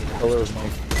based on the color of my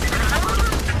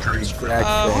exact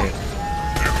thing.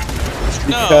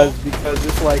 Because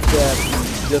it's like that.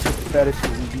 Just with the fetish,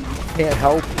 you can't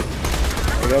help it.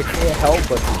 Like, I can't help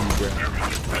but to be brown.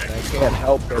 And I can't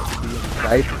help but to be in a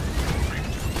diaper.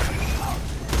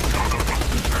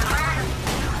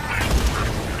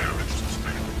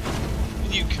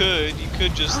 You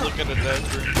could just look at a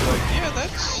diaper and be like, yeah,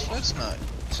 that's not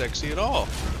sexy at all.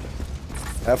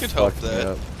 That could help fucked me that.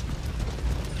 up.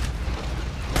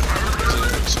 Is it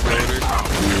an exploder?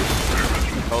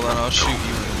 Hold on, I'll shoot you.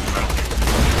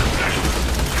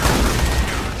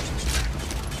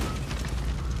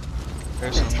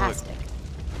 There's some look.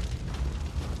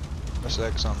 Press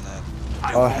X on that.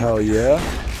 Oh hell yeah!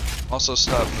 Also,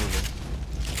 stop moving.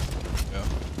 Yeah.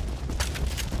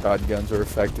 Shotguns are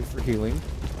effective for healing.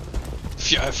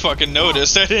 Yeah, I fucking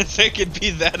noticed. I didn't think it'd be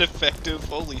that effective.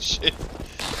 Holy shit.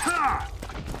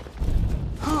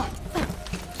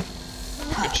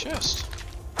 Good chest.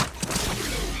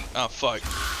 Oh, fuck.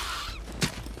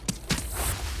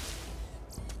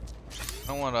 I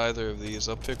don't want either of these.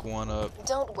 I'll pick one up.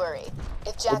 Don't worry.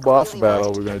 If What Jack boss really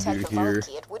battle wanted we're to gonna do protect the here?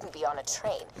 Volky, it wouldn't be on a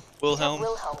train. Wilhelm?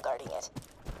 Wilhelm guarding it.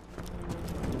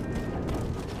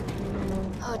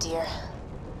 Oh dear.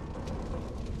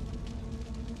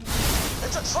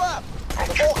 It's a trap!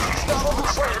 The Vulcan's not on the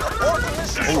train. One of the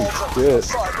mission Holy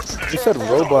shit. You said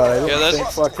robot, I didn't think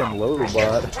fucking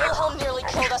robot. Wilhelm nearly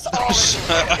killed us all.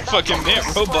 I fucking meant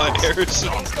robot, Harrison.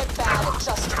 Things get bad at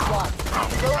just one.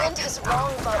 Roland is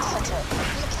wrong, Vault Hunter.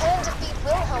 You can defeat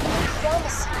Wilhelm, I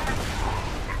promise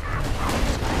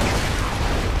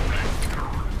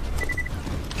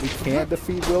you. We can't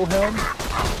defeat Wilhelm?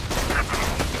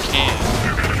 Can't.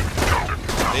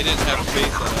 They didn't have faith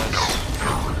in us.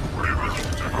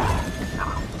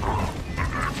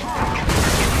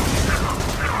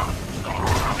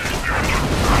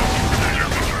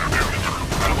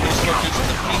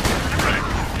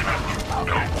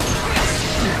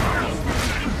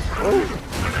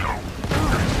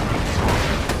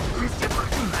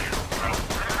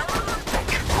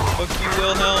 Fuck you,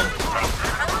 Wilhelm.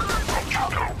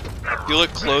 If you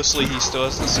look closely, he still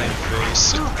has the same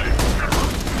face.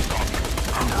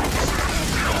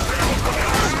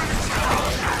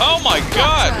 Oh my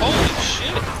god! Holy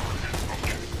shit!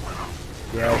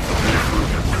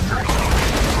 Yeah.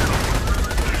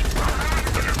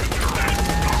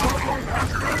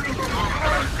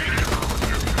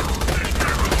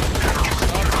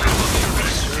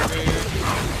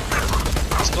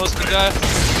 He's close to death.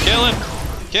 Kill him!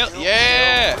 Kill!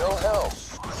 Yeah!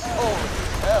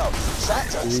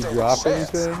 Did he drop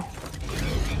anything?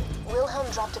 Wilhelm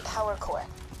dropped a power core.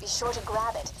 Be sure to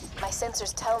grab it. My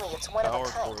sensors tell me it's one of a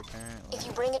kind. If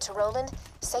you bring it to Roland,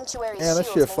 Sanctuary's Man, that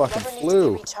shields shit may fucking never need flew.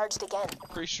 to be recharged again.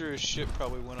 Pretty sure his ship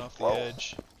probably went off the Whoa.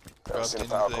 edge. Never Dropped seen a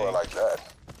power core anything. like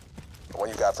that. The one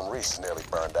you got from Reese is nearly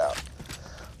burned out.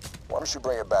 Why don't you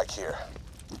bring it back here?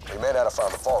 We may not have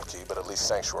found the vault key, but at least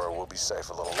Sanctuary will be safe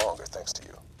a little longer thanks to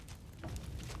you.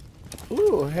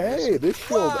 Ooh, hey, this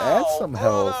shield adds some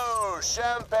health. Bravo!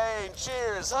 Champagne,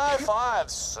 cheers, high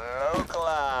five, so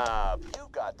clap. You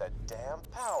got the damn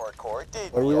power core,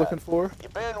 didn't What are we ya? looking for?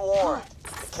 You've been warned.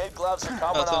 The kid gloves are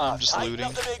coming Nothing, I'm off. just Tighten looting.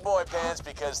 up the big boy pants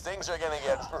because things are gonna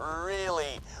get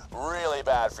really, really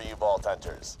bad for you Vault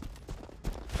Hunters.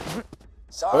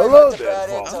 Sorry Hello about the there, bad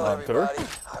Vault intel, Hunter. everybody.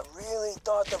 I really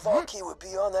thought the vault key would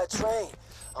be on that train.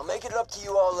 I'll make it up to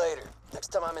you all later. Next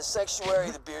time I'm in Sanctuary,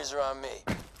 the beers are on me.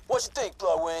 What you think,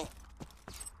 Bloodwing?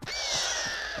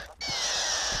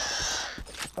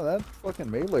 Oh, that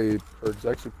fucking melee perk's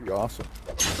actually pretty awesome.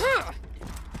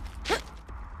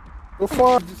 So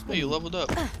far, I've just Hey, you been, leveled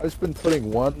up. I've just been putting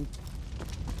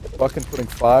putting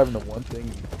 5 into one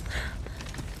thing.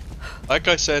 Like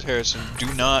I said, Harrison,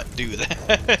 do not do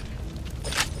that.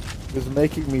 It's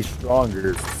making me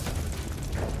stronger.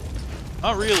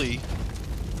 Not really.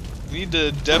 You need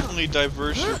to definitely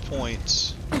diverse your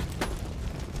points.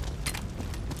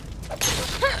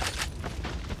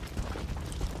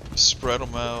 Spread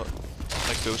them out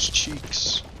like those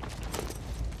cheeks.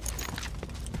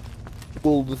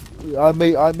 Well, I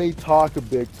may talk a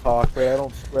big talk, but I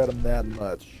don't spread them that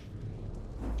much.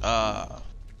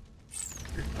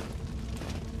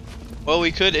 Well,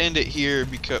 we could end it here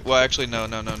because. Well, actually, no.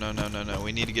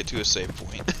 We need to get to a save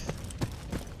point.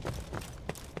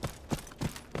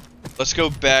 Let's go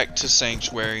back to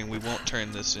Sanctuary, and we won't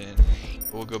turn this in.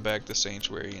 We'll go back to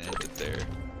Sanctuary and end it there.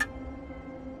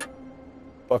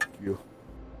 Fuck you.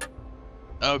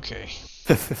 Okay.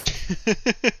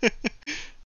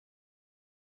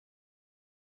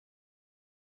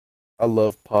 I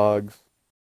love Pogs.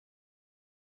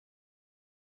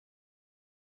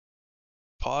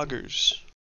 Poggers.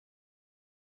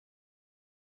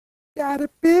 Got a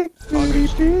big booty,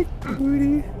 big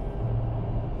booty.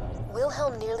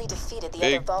 Wilhelm nearly defeated the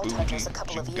Big other Vault booty. Hunters a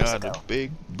couple You of years got ago. a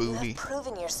big You booty. have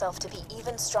proven yourself to be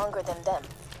even stronger than them.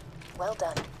 Well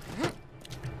done.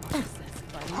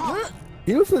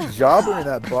 He was a jobber in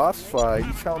that boss fight.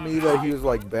 You tell me that he was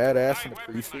like badass in the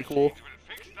pre-sequel?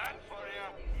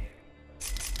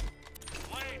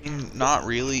 Not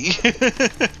really.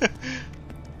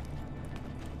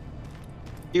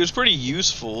 He was pretty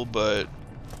useful, but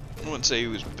I wouldn't say he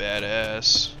was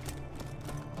badass.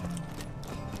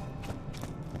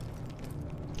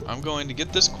 I'm going to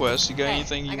get this quest. You got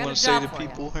anything you want to say to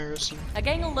people, Harrison? A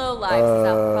gang of lowlifes is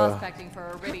out prospecting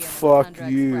for iridium. Fuck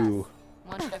you.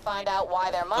 Want to find out why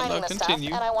they're mining the stuff,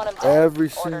 continue. and I want them dead. Every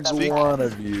Ordered single them one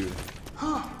of you.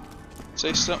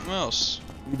 Say something else.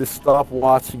 You need to stop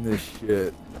watching this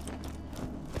shit.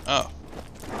 Oh.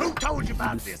 Who told you You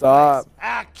about need to this? stop.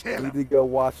 I You kill need him. to go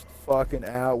watch the fucking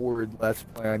Outward Let's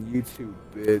Play on YouTube,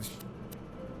 bitch.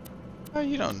 Oh,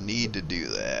 you don't need to do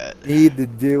that. Need to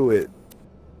do it.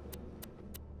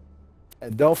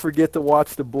 And don't forget to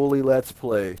watch the Bully Let's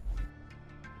Play.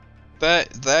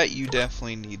 That you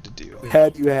definitely need to do.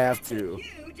 That you have to.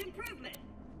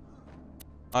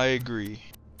 I agree.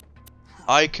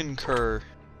 I concur.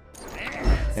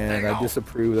 And I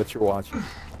disapprove that you're watching.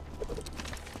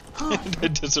 I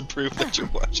disapprove that you're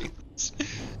watching this.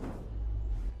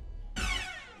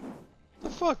 The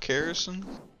fuck, Harrison?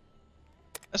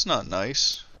 That's not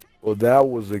nice. Well, that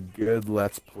was a good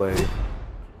Let's Play.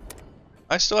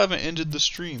 I still haven't ended the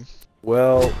stream.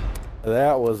 Well,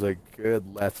 that was a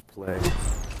good Let's Play.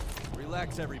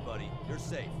 Relax, everybody. You're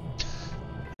safe.